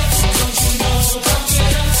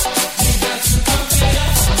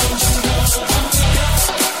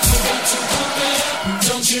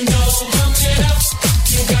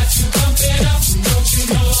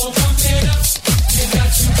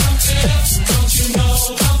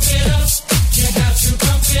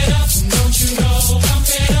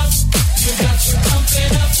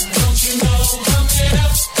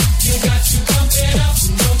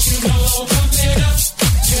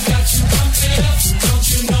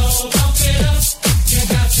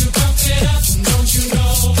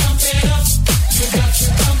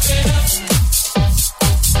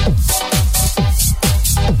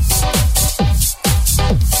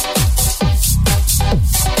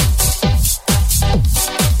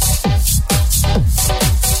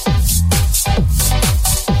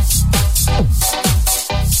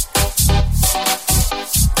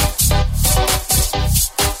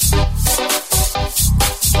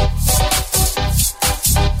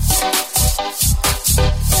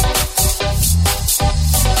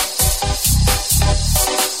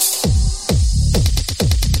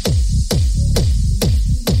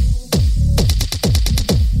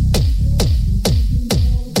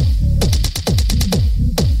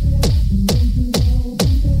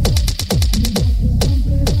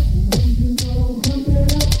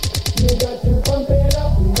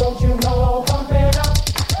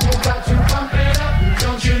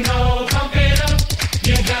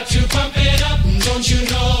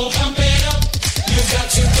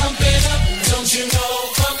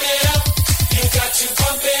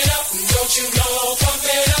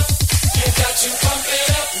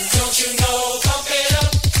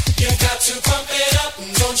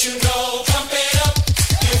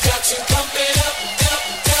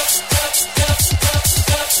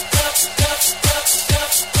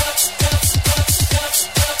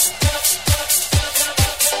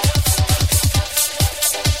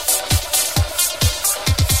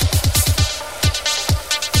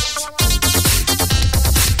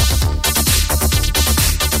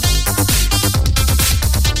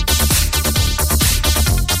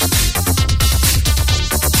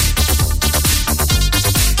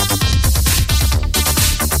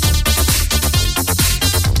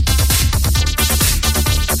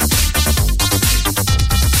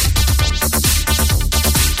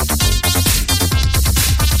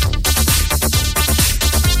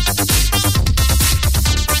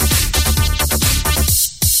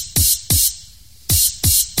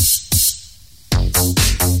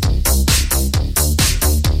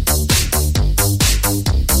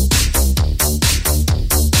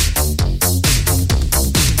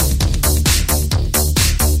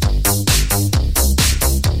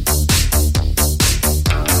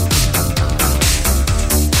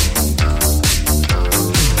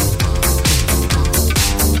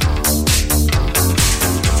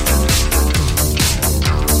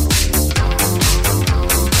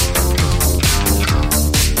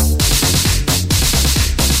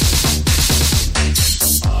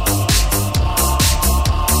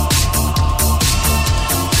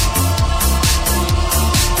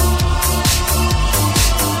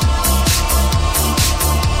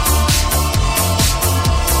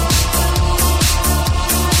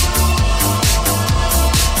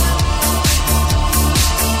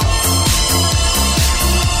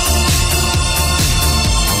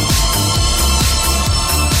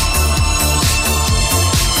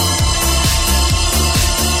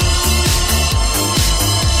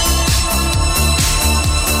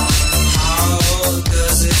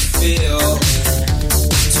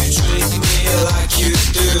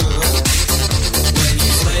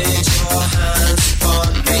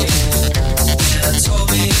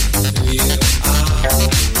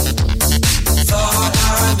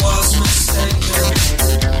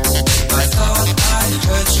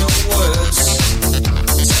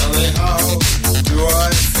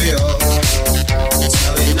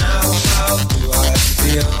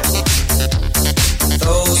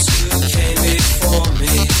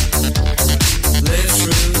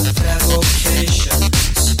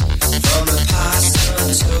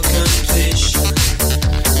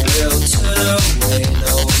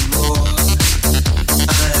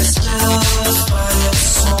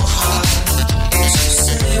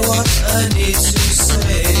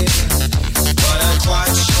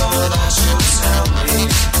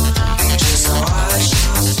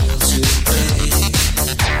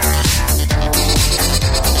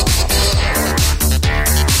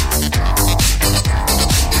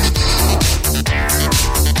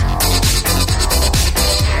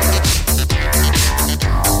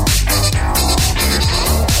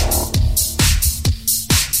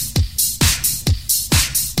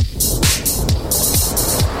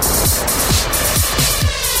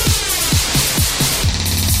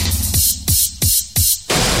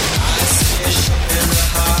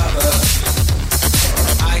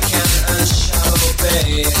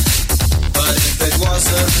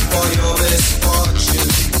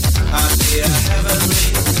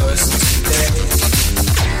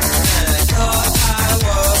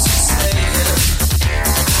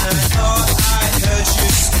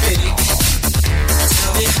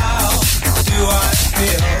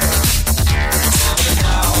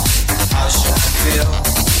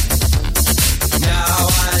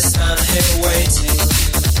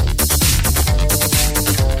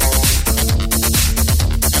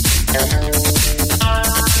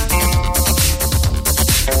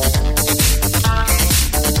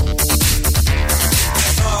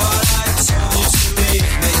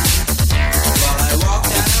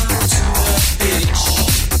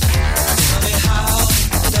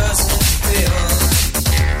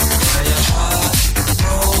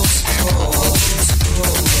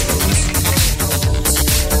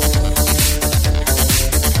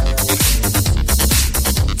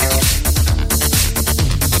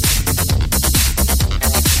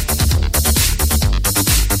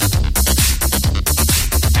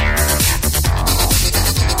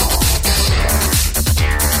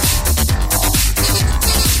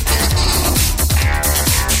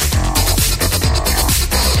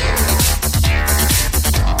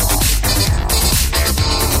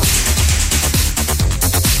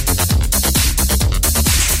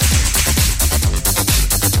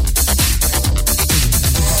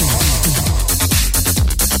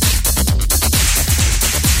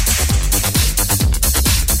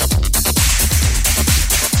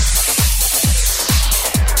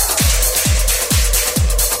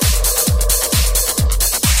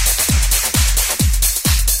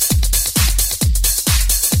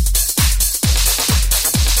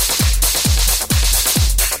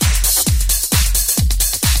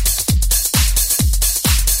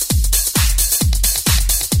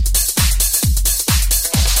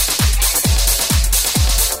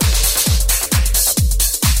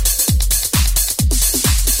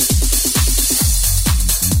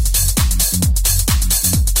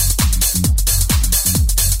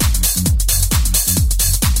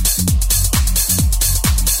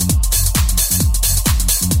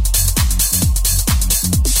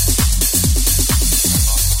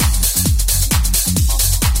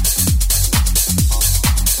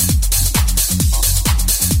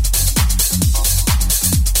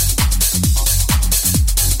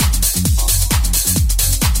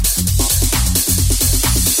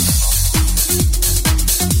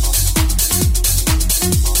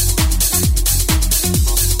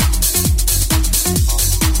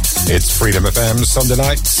Freedom FM, Sunday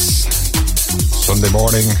nights, Sunday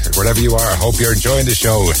morning, wherever you are. Hope you're enjoying the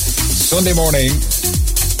show. Sunday morning.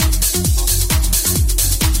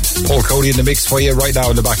 Paul Coady in the mix for you right now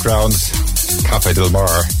in the background. Cafe Del Mar.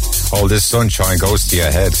 All this sunshine goes to your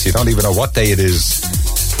head. You don't even know what day it is.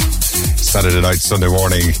 Saturday night, Sunday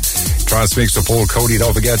morning. Trance mix with Paul Coady.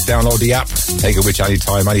 Don't forget, download the app. Take it with you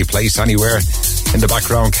anytime, any place, anywhere. In the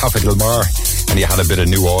background, Cafe Del Mar. And you had a bit of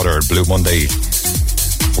New Order, Blue Monday.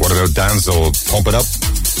 What about Danzo, Pump It Up?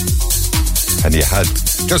 And you had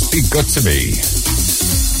Just Be Good to Me.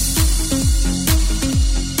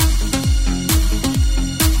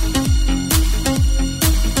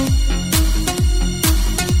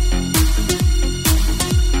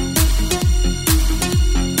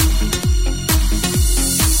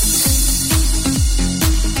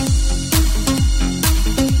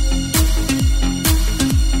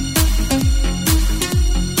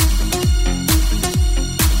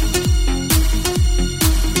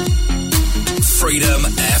 Freedom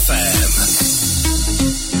FM.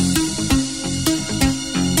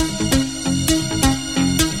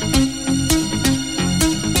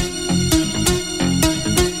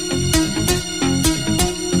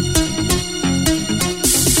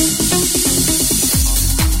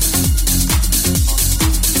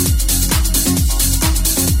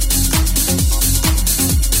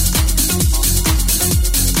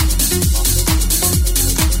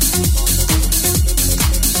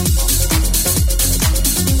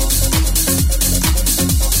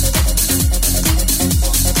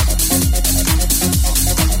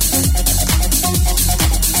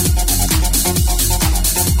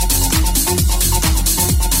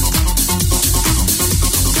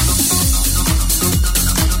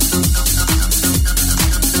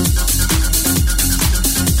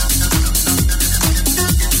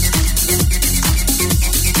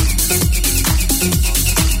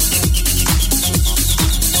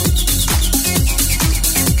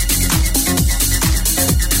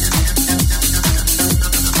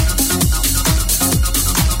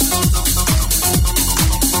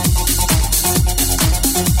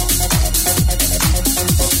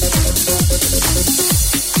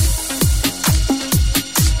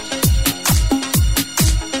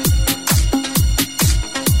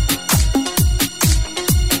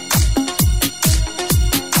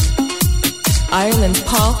 Ireland's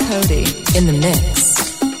Paul Coady in the mix.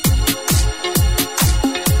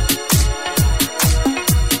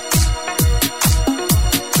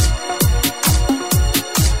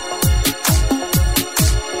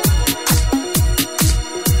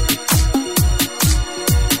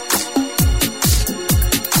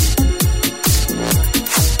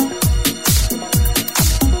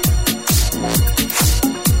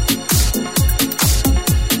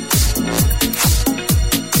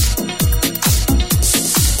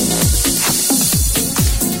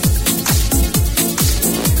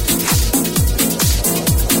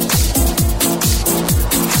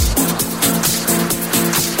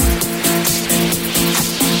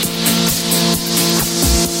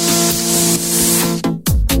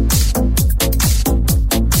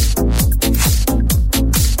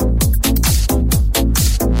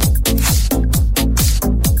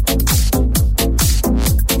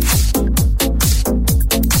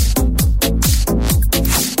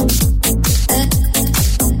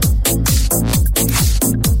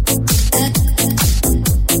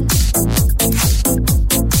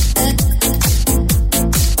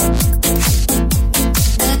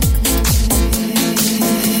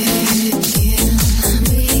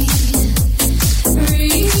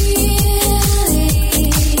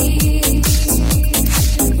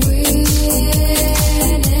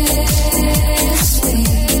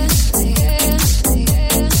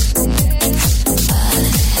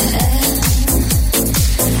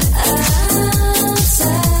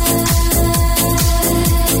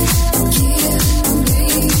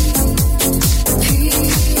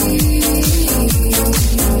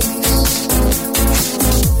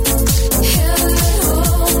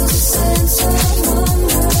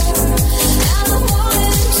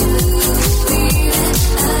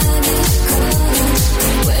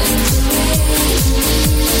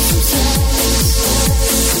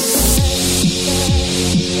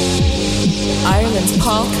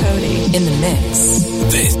 Paul Coady in the mix.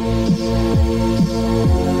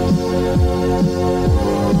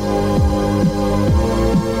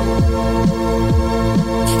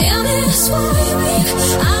 In this moment,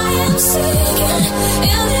 I am singing.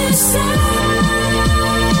 In this silence,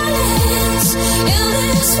 in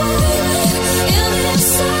this moment, in this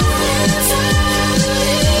silence,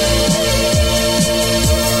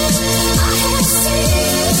 I have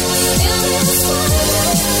seen. In this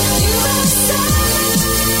moment, you have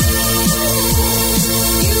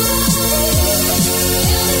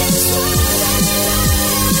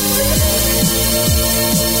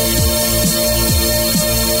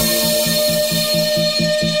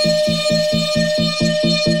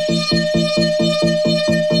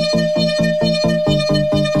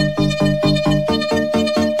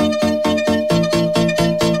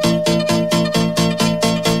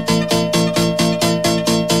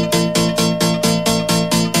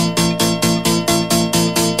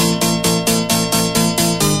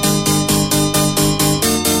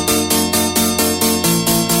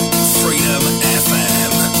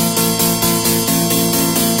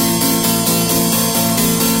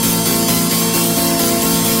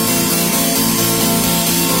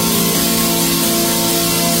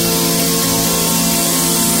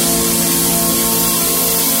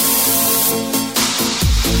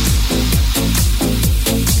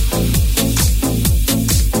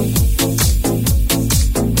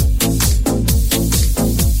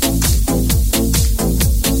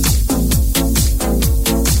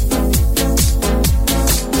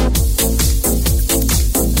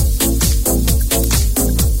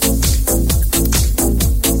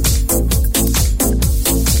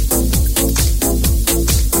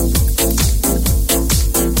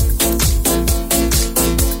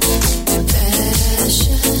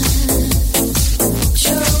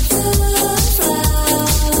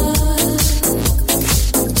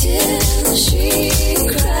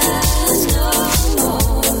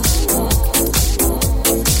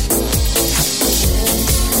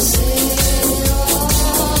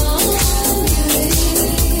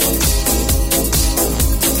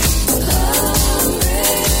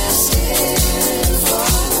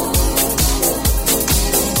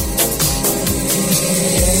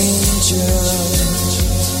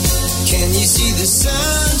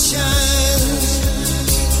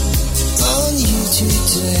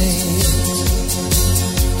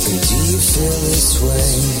feel this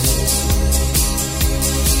way?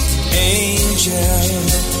 Angel,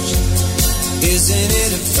 isn't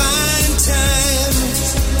it a fine time?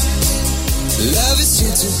 Love is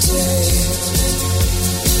here today,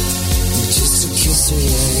 just a kiss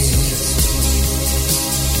away.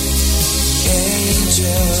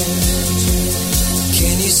 Angel,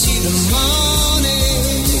 can you see the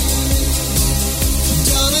morning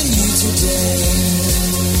dawn on you today?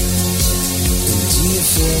 And do you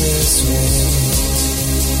feel this way?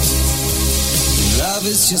 Love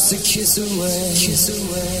is just a kiss away, kiss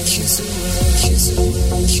away, kiss away, kiss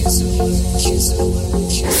away, kiss away, kiss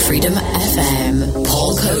away. Freedom FM,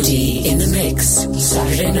 Paul Coady in the mix.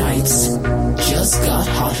 Saturday nights just got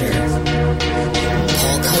hotter.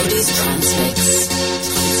 Paul Cody's Trance Mix.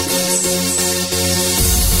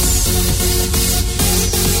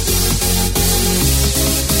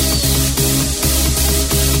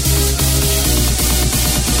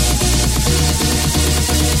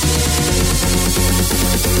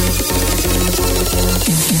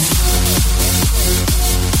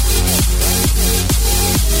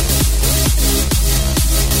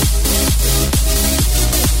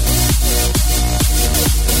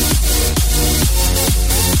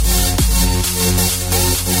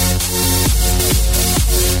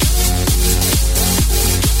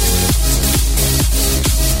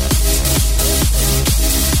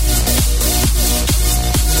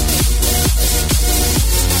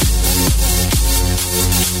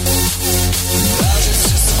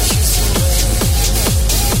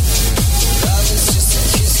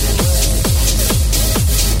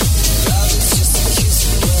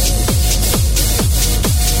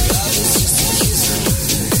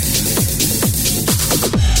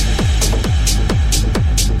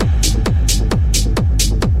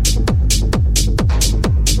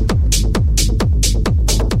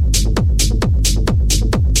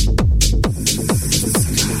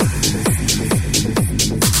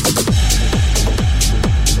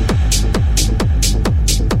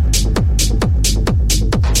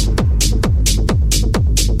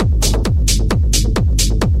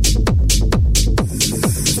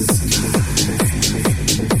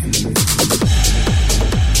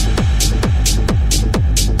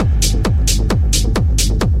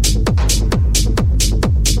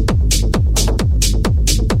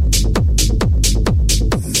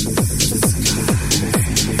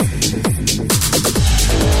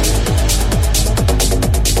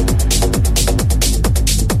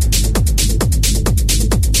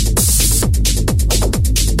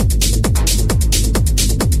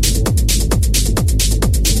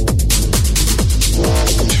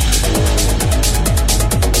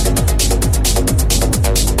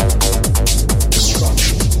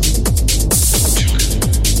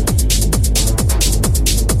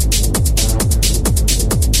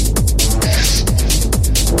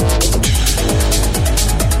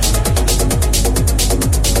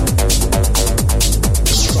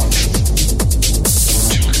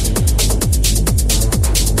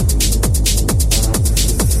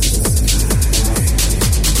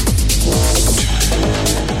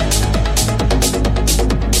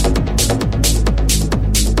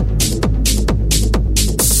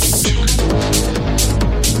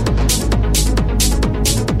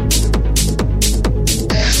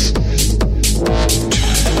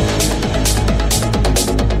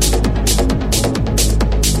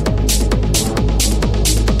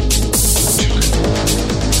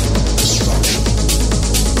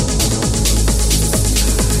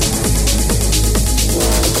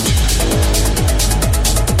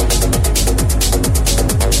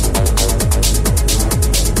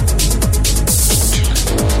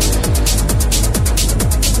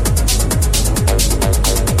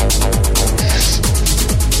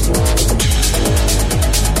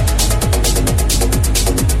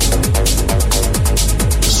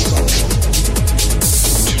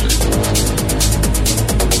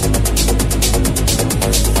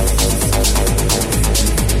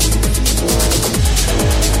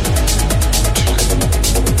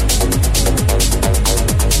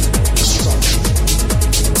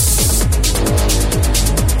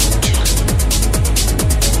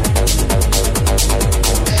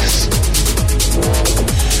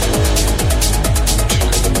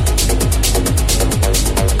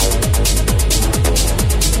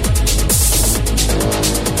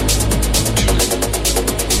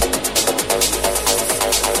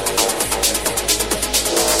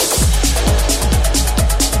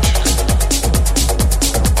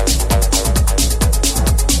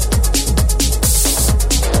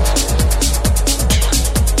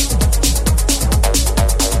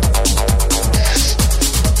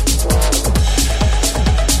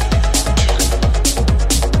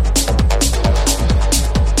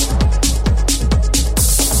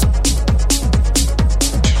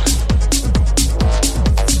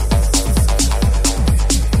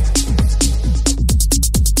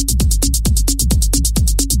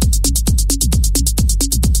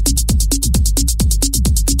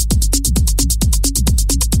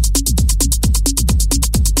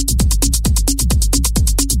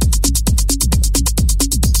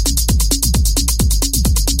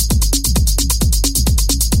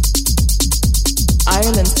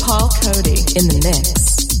 Ireland's Paul Coady in the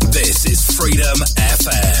mix. This is Freedom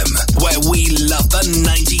FM, where we love the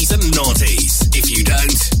 90s and noughties. If you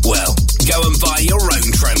don't, well, go and buy your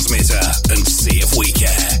own transmitter and see if we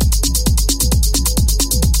care.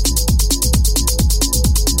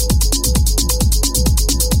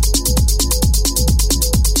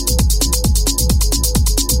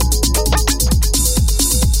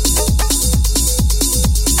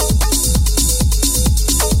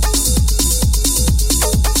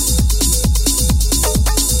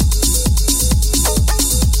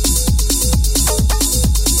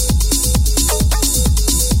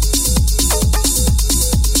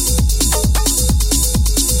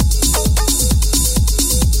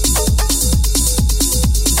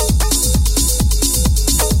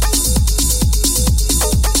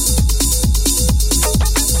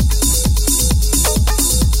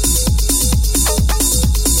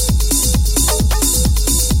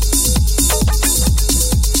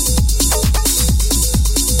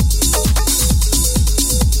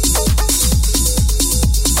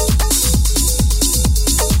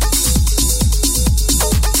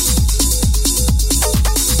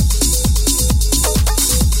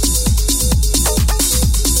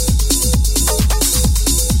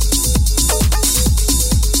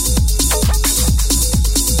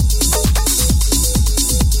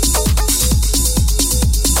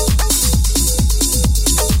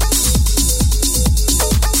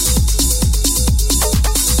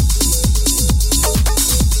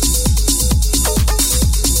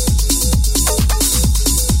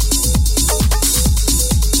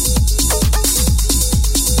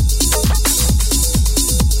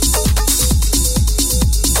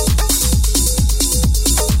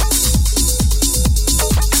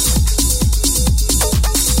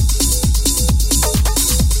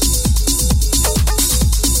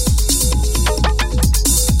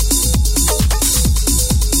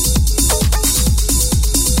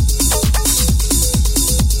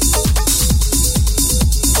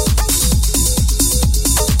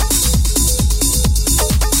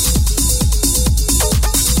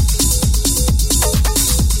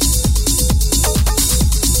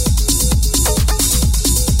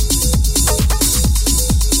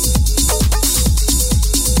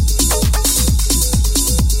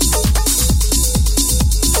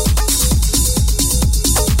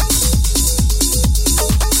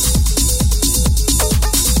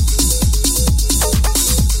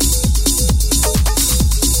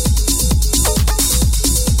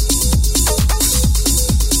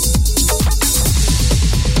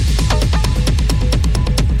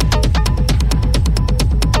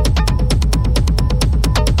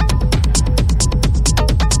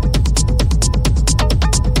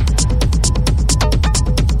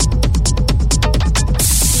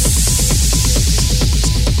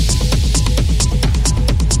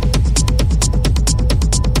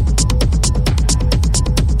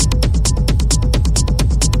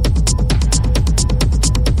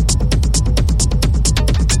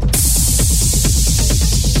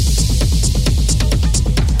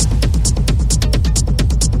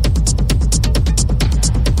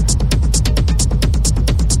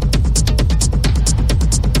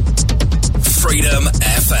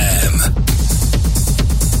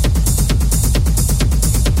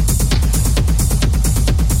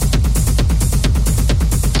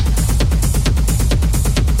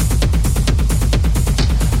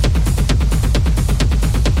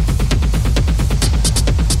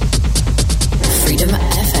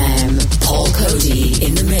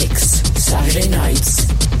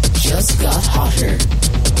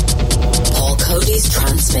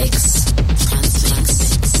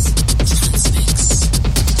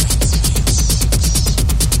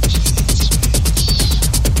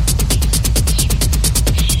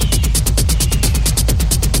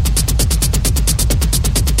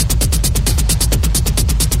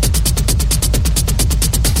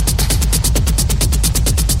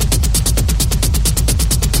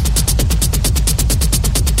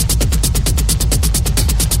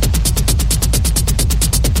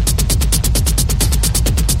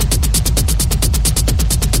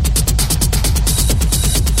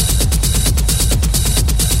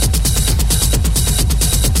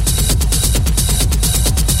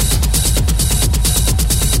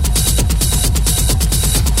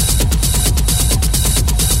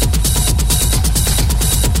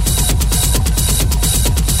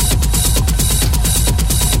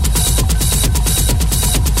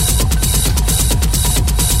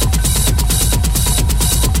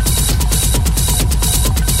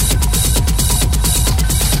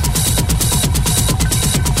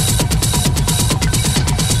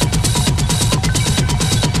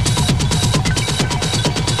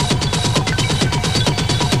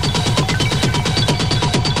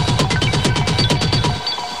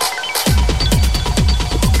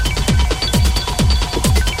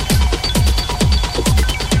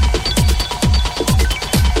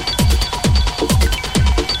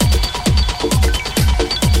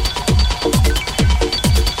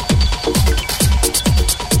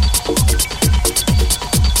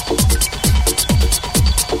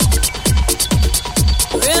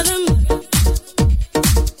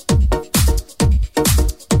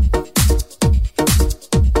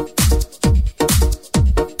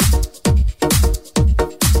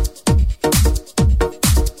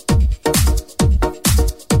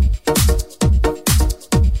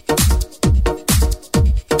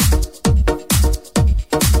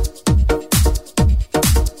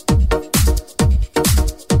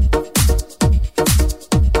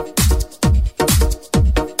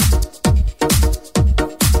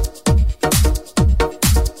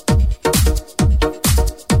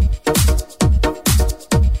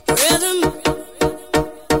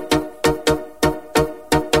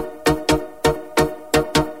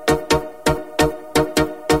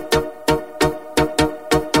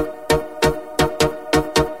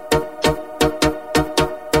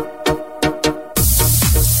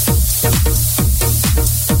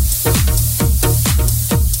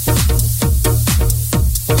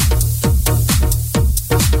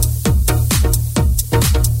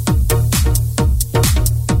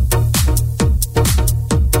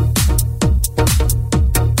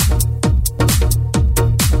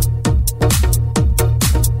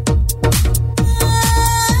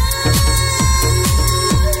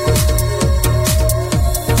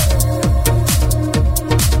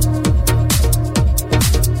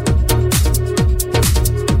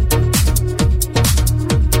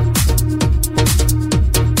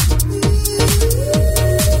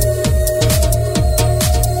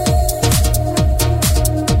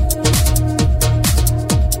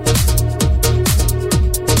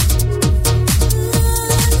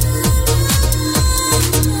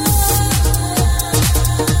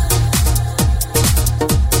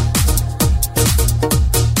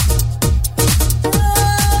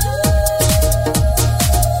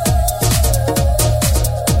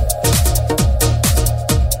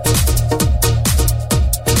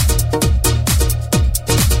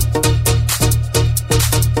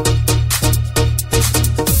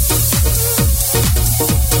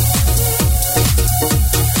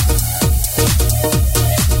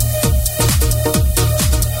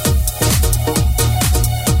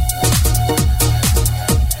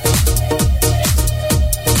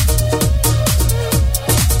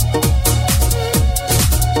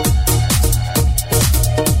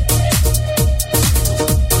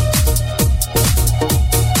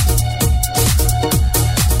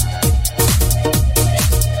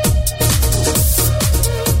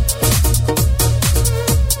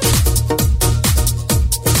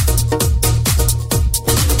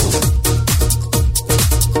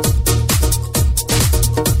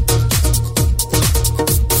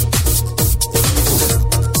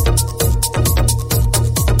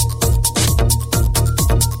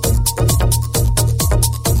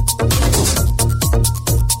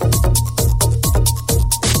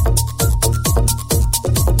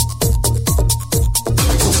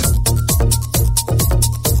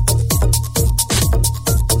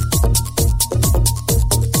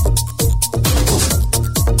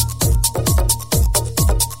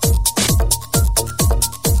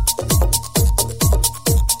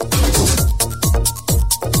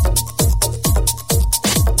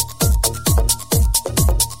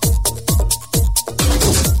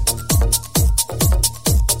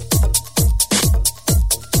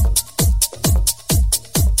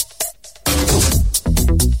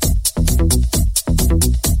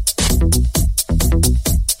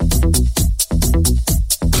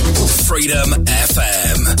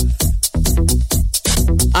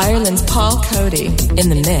 Coady in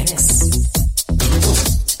the mix.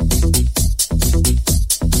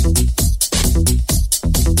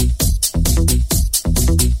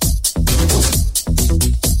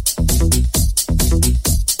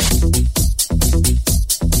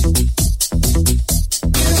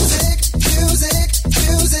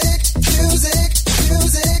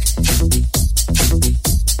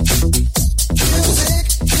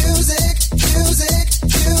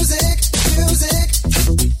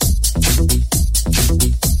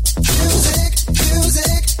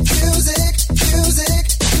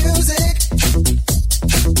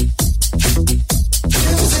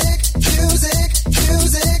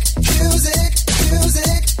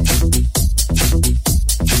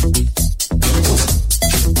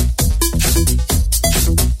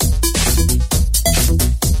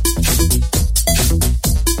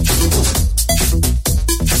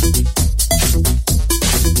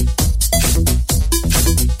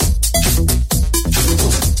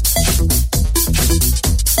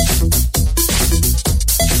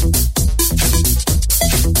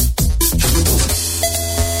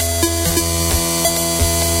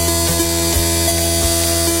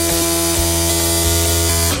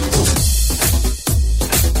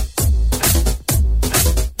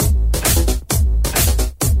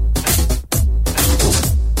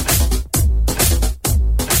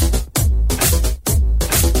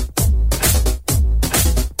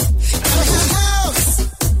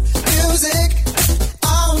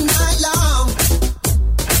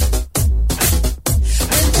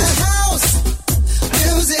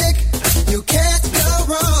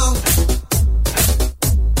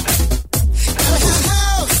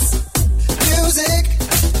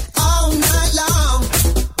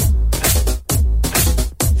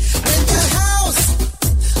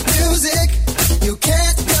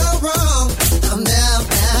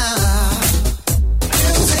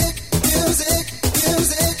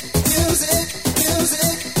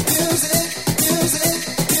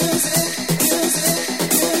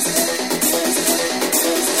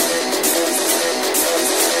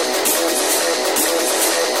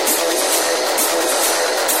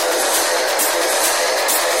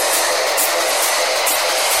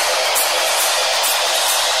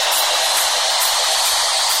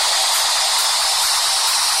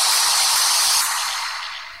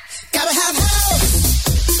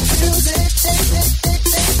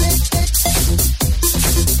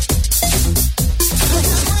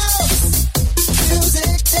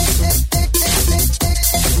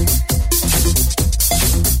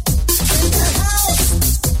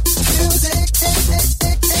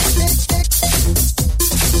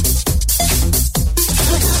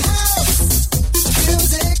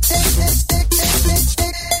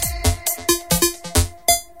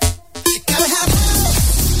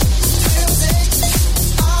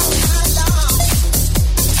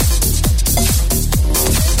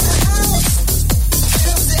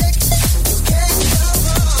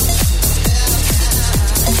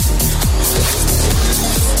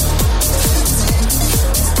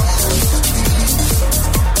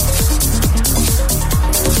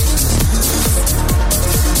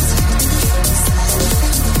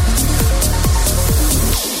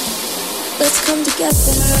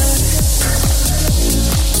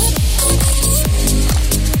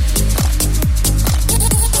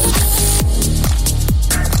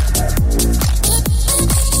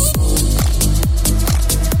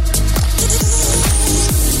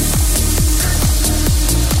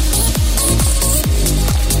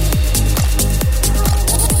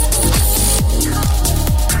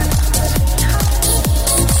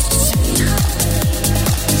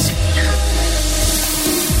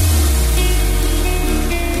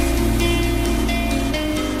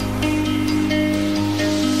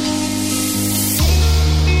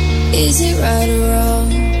 Is it right or wrong?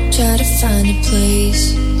 Try to find a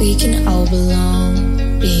place we can all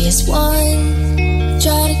belong. Be as one,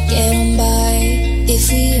 try to get on by. If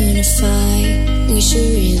we unify, we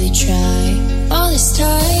should really try. All this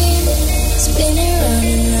time, spinning round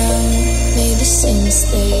and round, made the same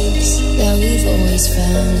mistakes that we've always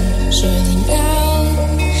found. Surely now,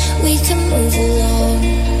 we can move along,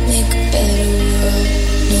 make a better world.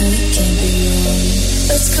 No, it can't be wrong.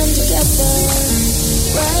 Let's come together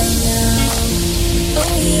right now.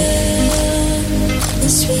 Oh yeah, in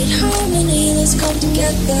sweet harmony, let's come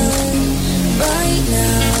together right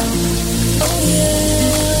now. Oh yeah,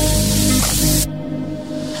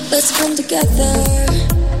 let's come together.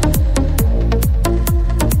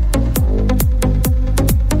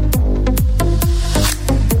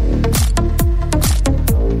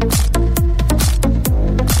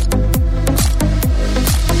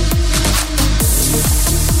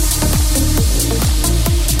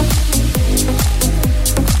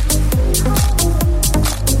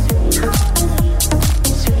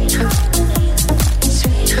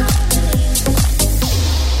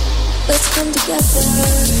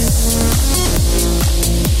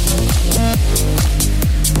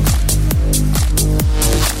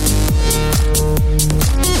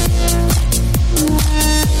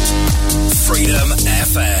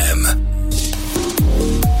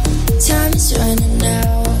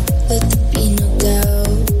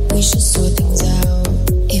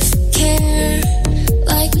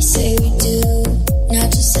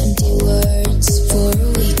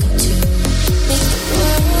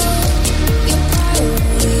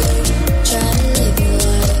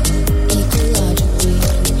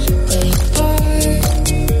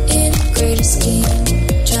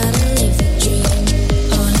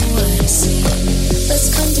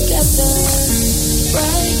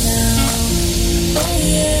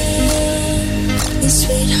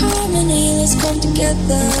 harmony, let's come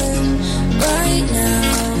together right now.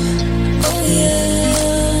 Oh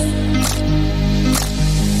yeah,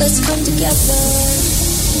 let's come together.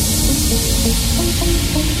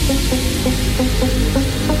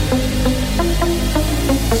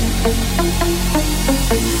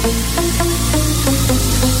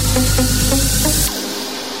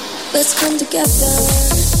 Let's come together.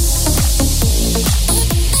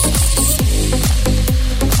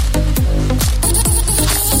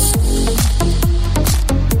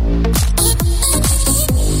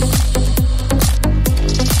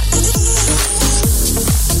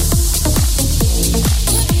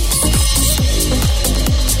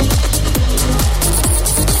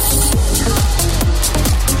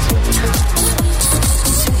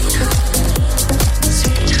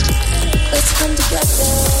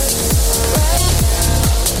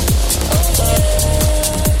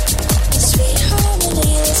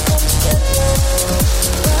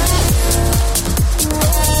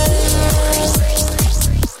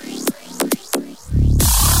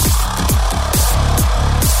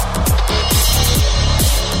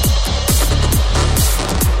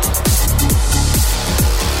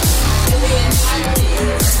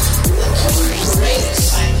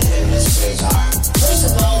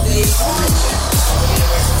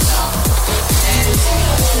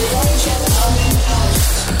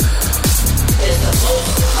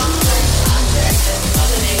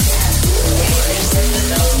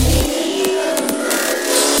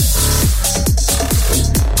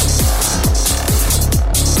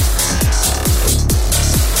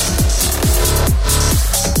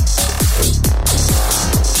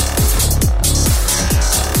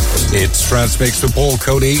 Trance Mix with Paul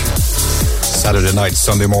Coady, Saturday night,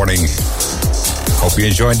 Sunday morning. Hope you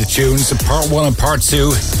enjoyed the tunes. Part 1 and Part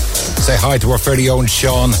 2. Say hi to our very own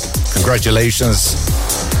Sean. Congratulations.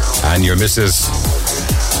 And your missus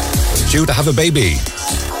due to have a baby.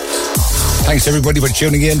 Thanks everybody for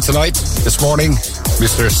tuning in tonight, this morning.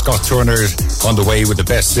 Mr. Scott Turner on the way with the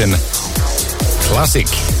best in classic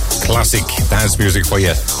dance music for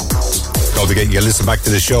you. Don't forget you listen back to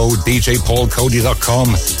the show,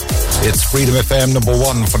 djpaulcoady.com. It's Freedom FM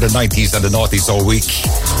 #1 for the 90s and the noughties all week.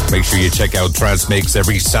 Make sure you check out Trance Mix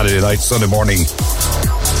every Saturday night, Sunday morning.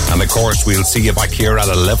 And of course, we'll see you back here at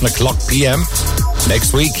 11 o'clock p.m.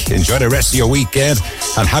 next week. Enjoy the rest of your weekend.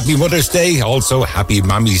 And happy Mother's Day. Also, happy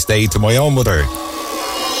Mammy's Day to my own mother.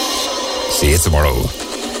 See you tomorrow.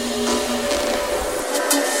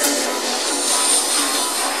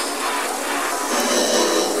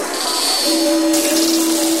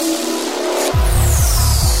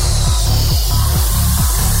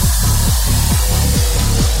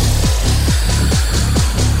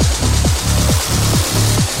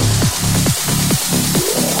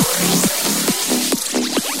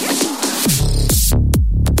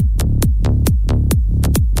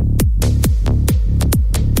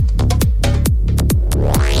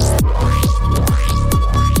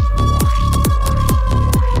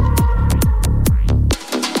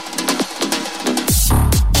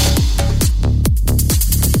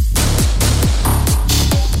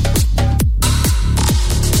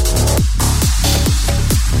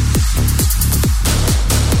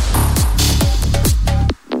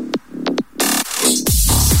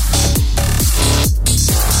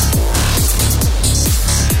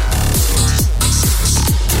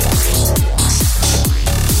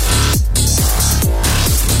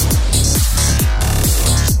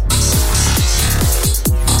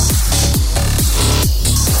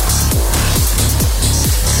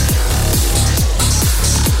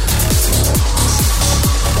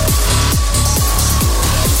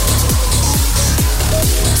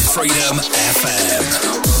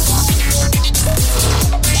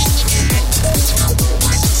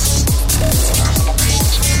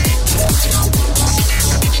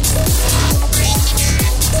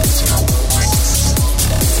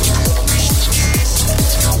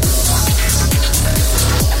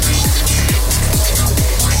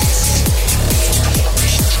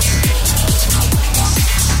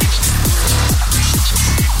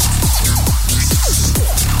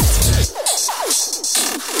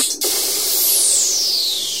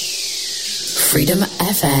 Freedom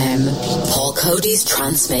FM, Paul Coady's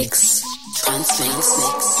Trance Mix. Trance Mix.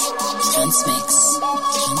 Trance Mix.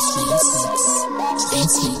 Trance Mix.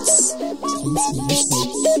 Trance Mix. Trance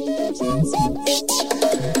Mix. Trance Mix.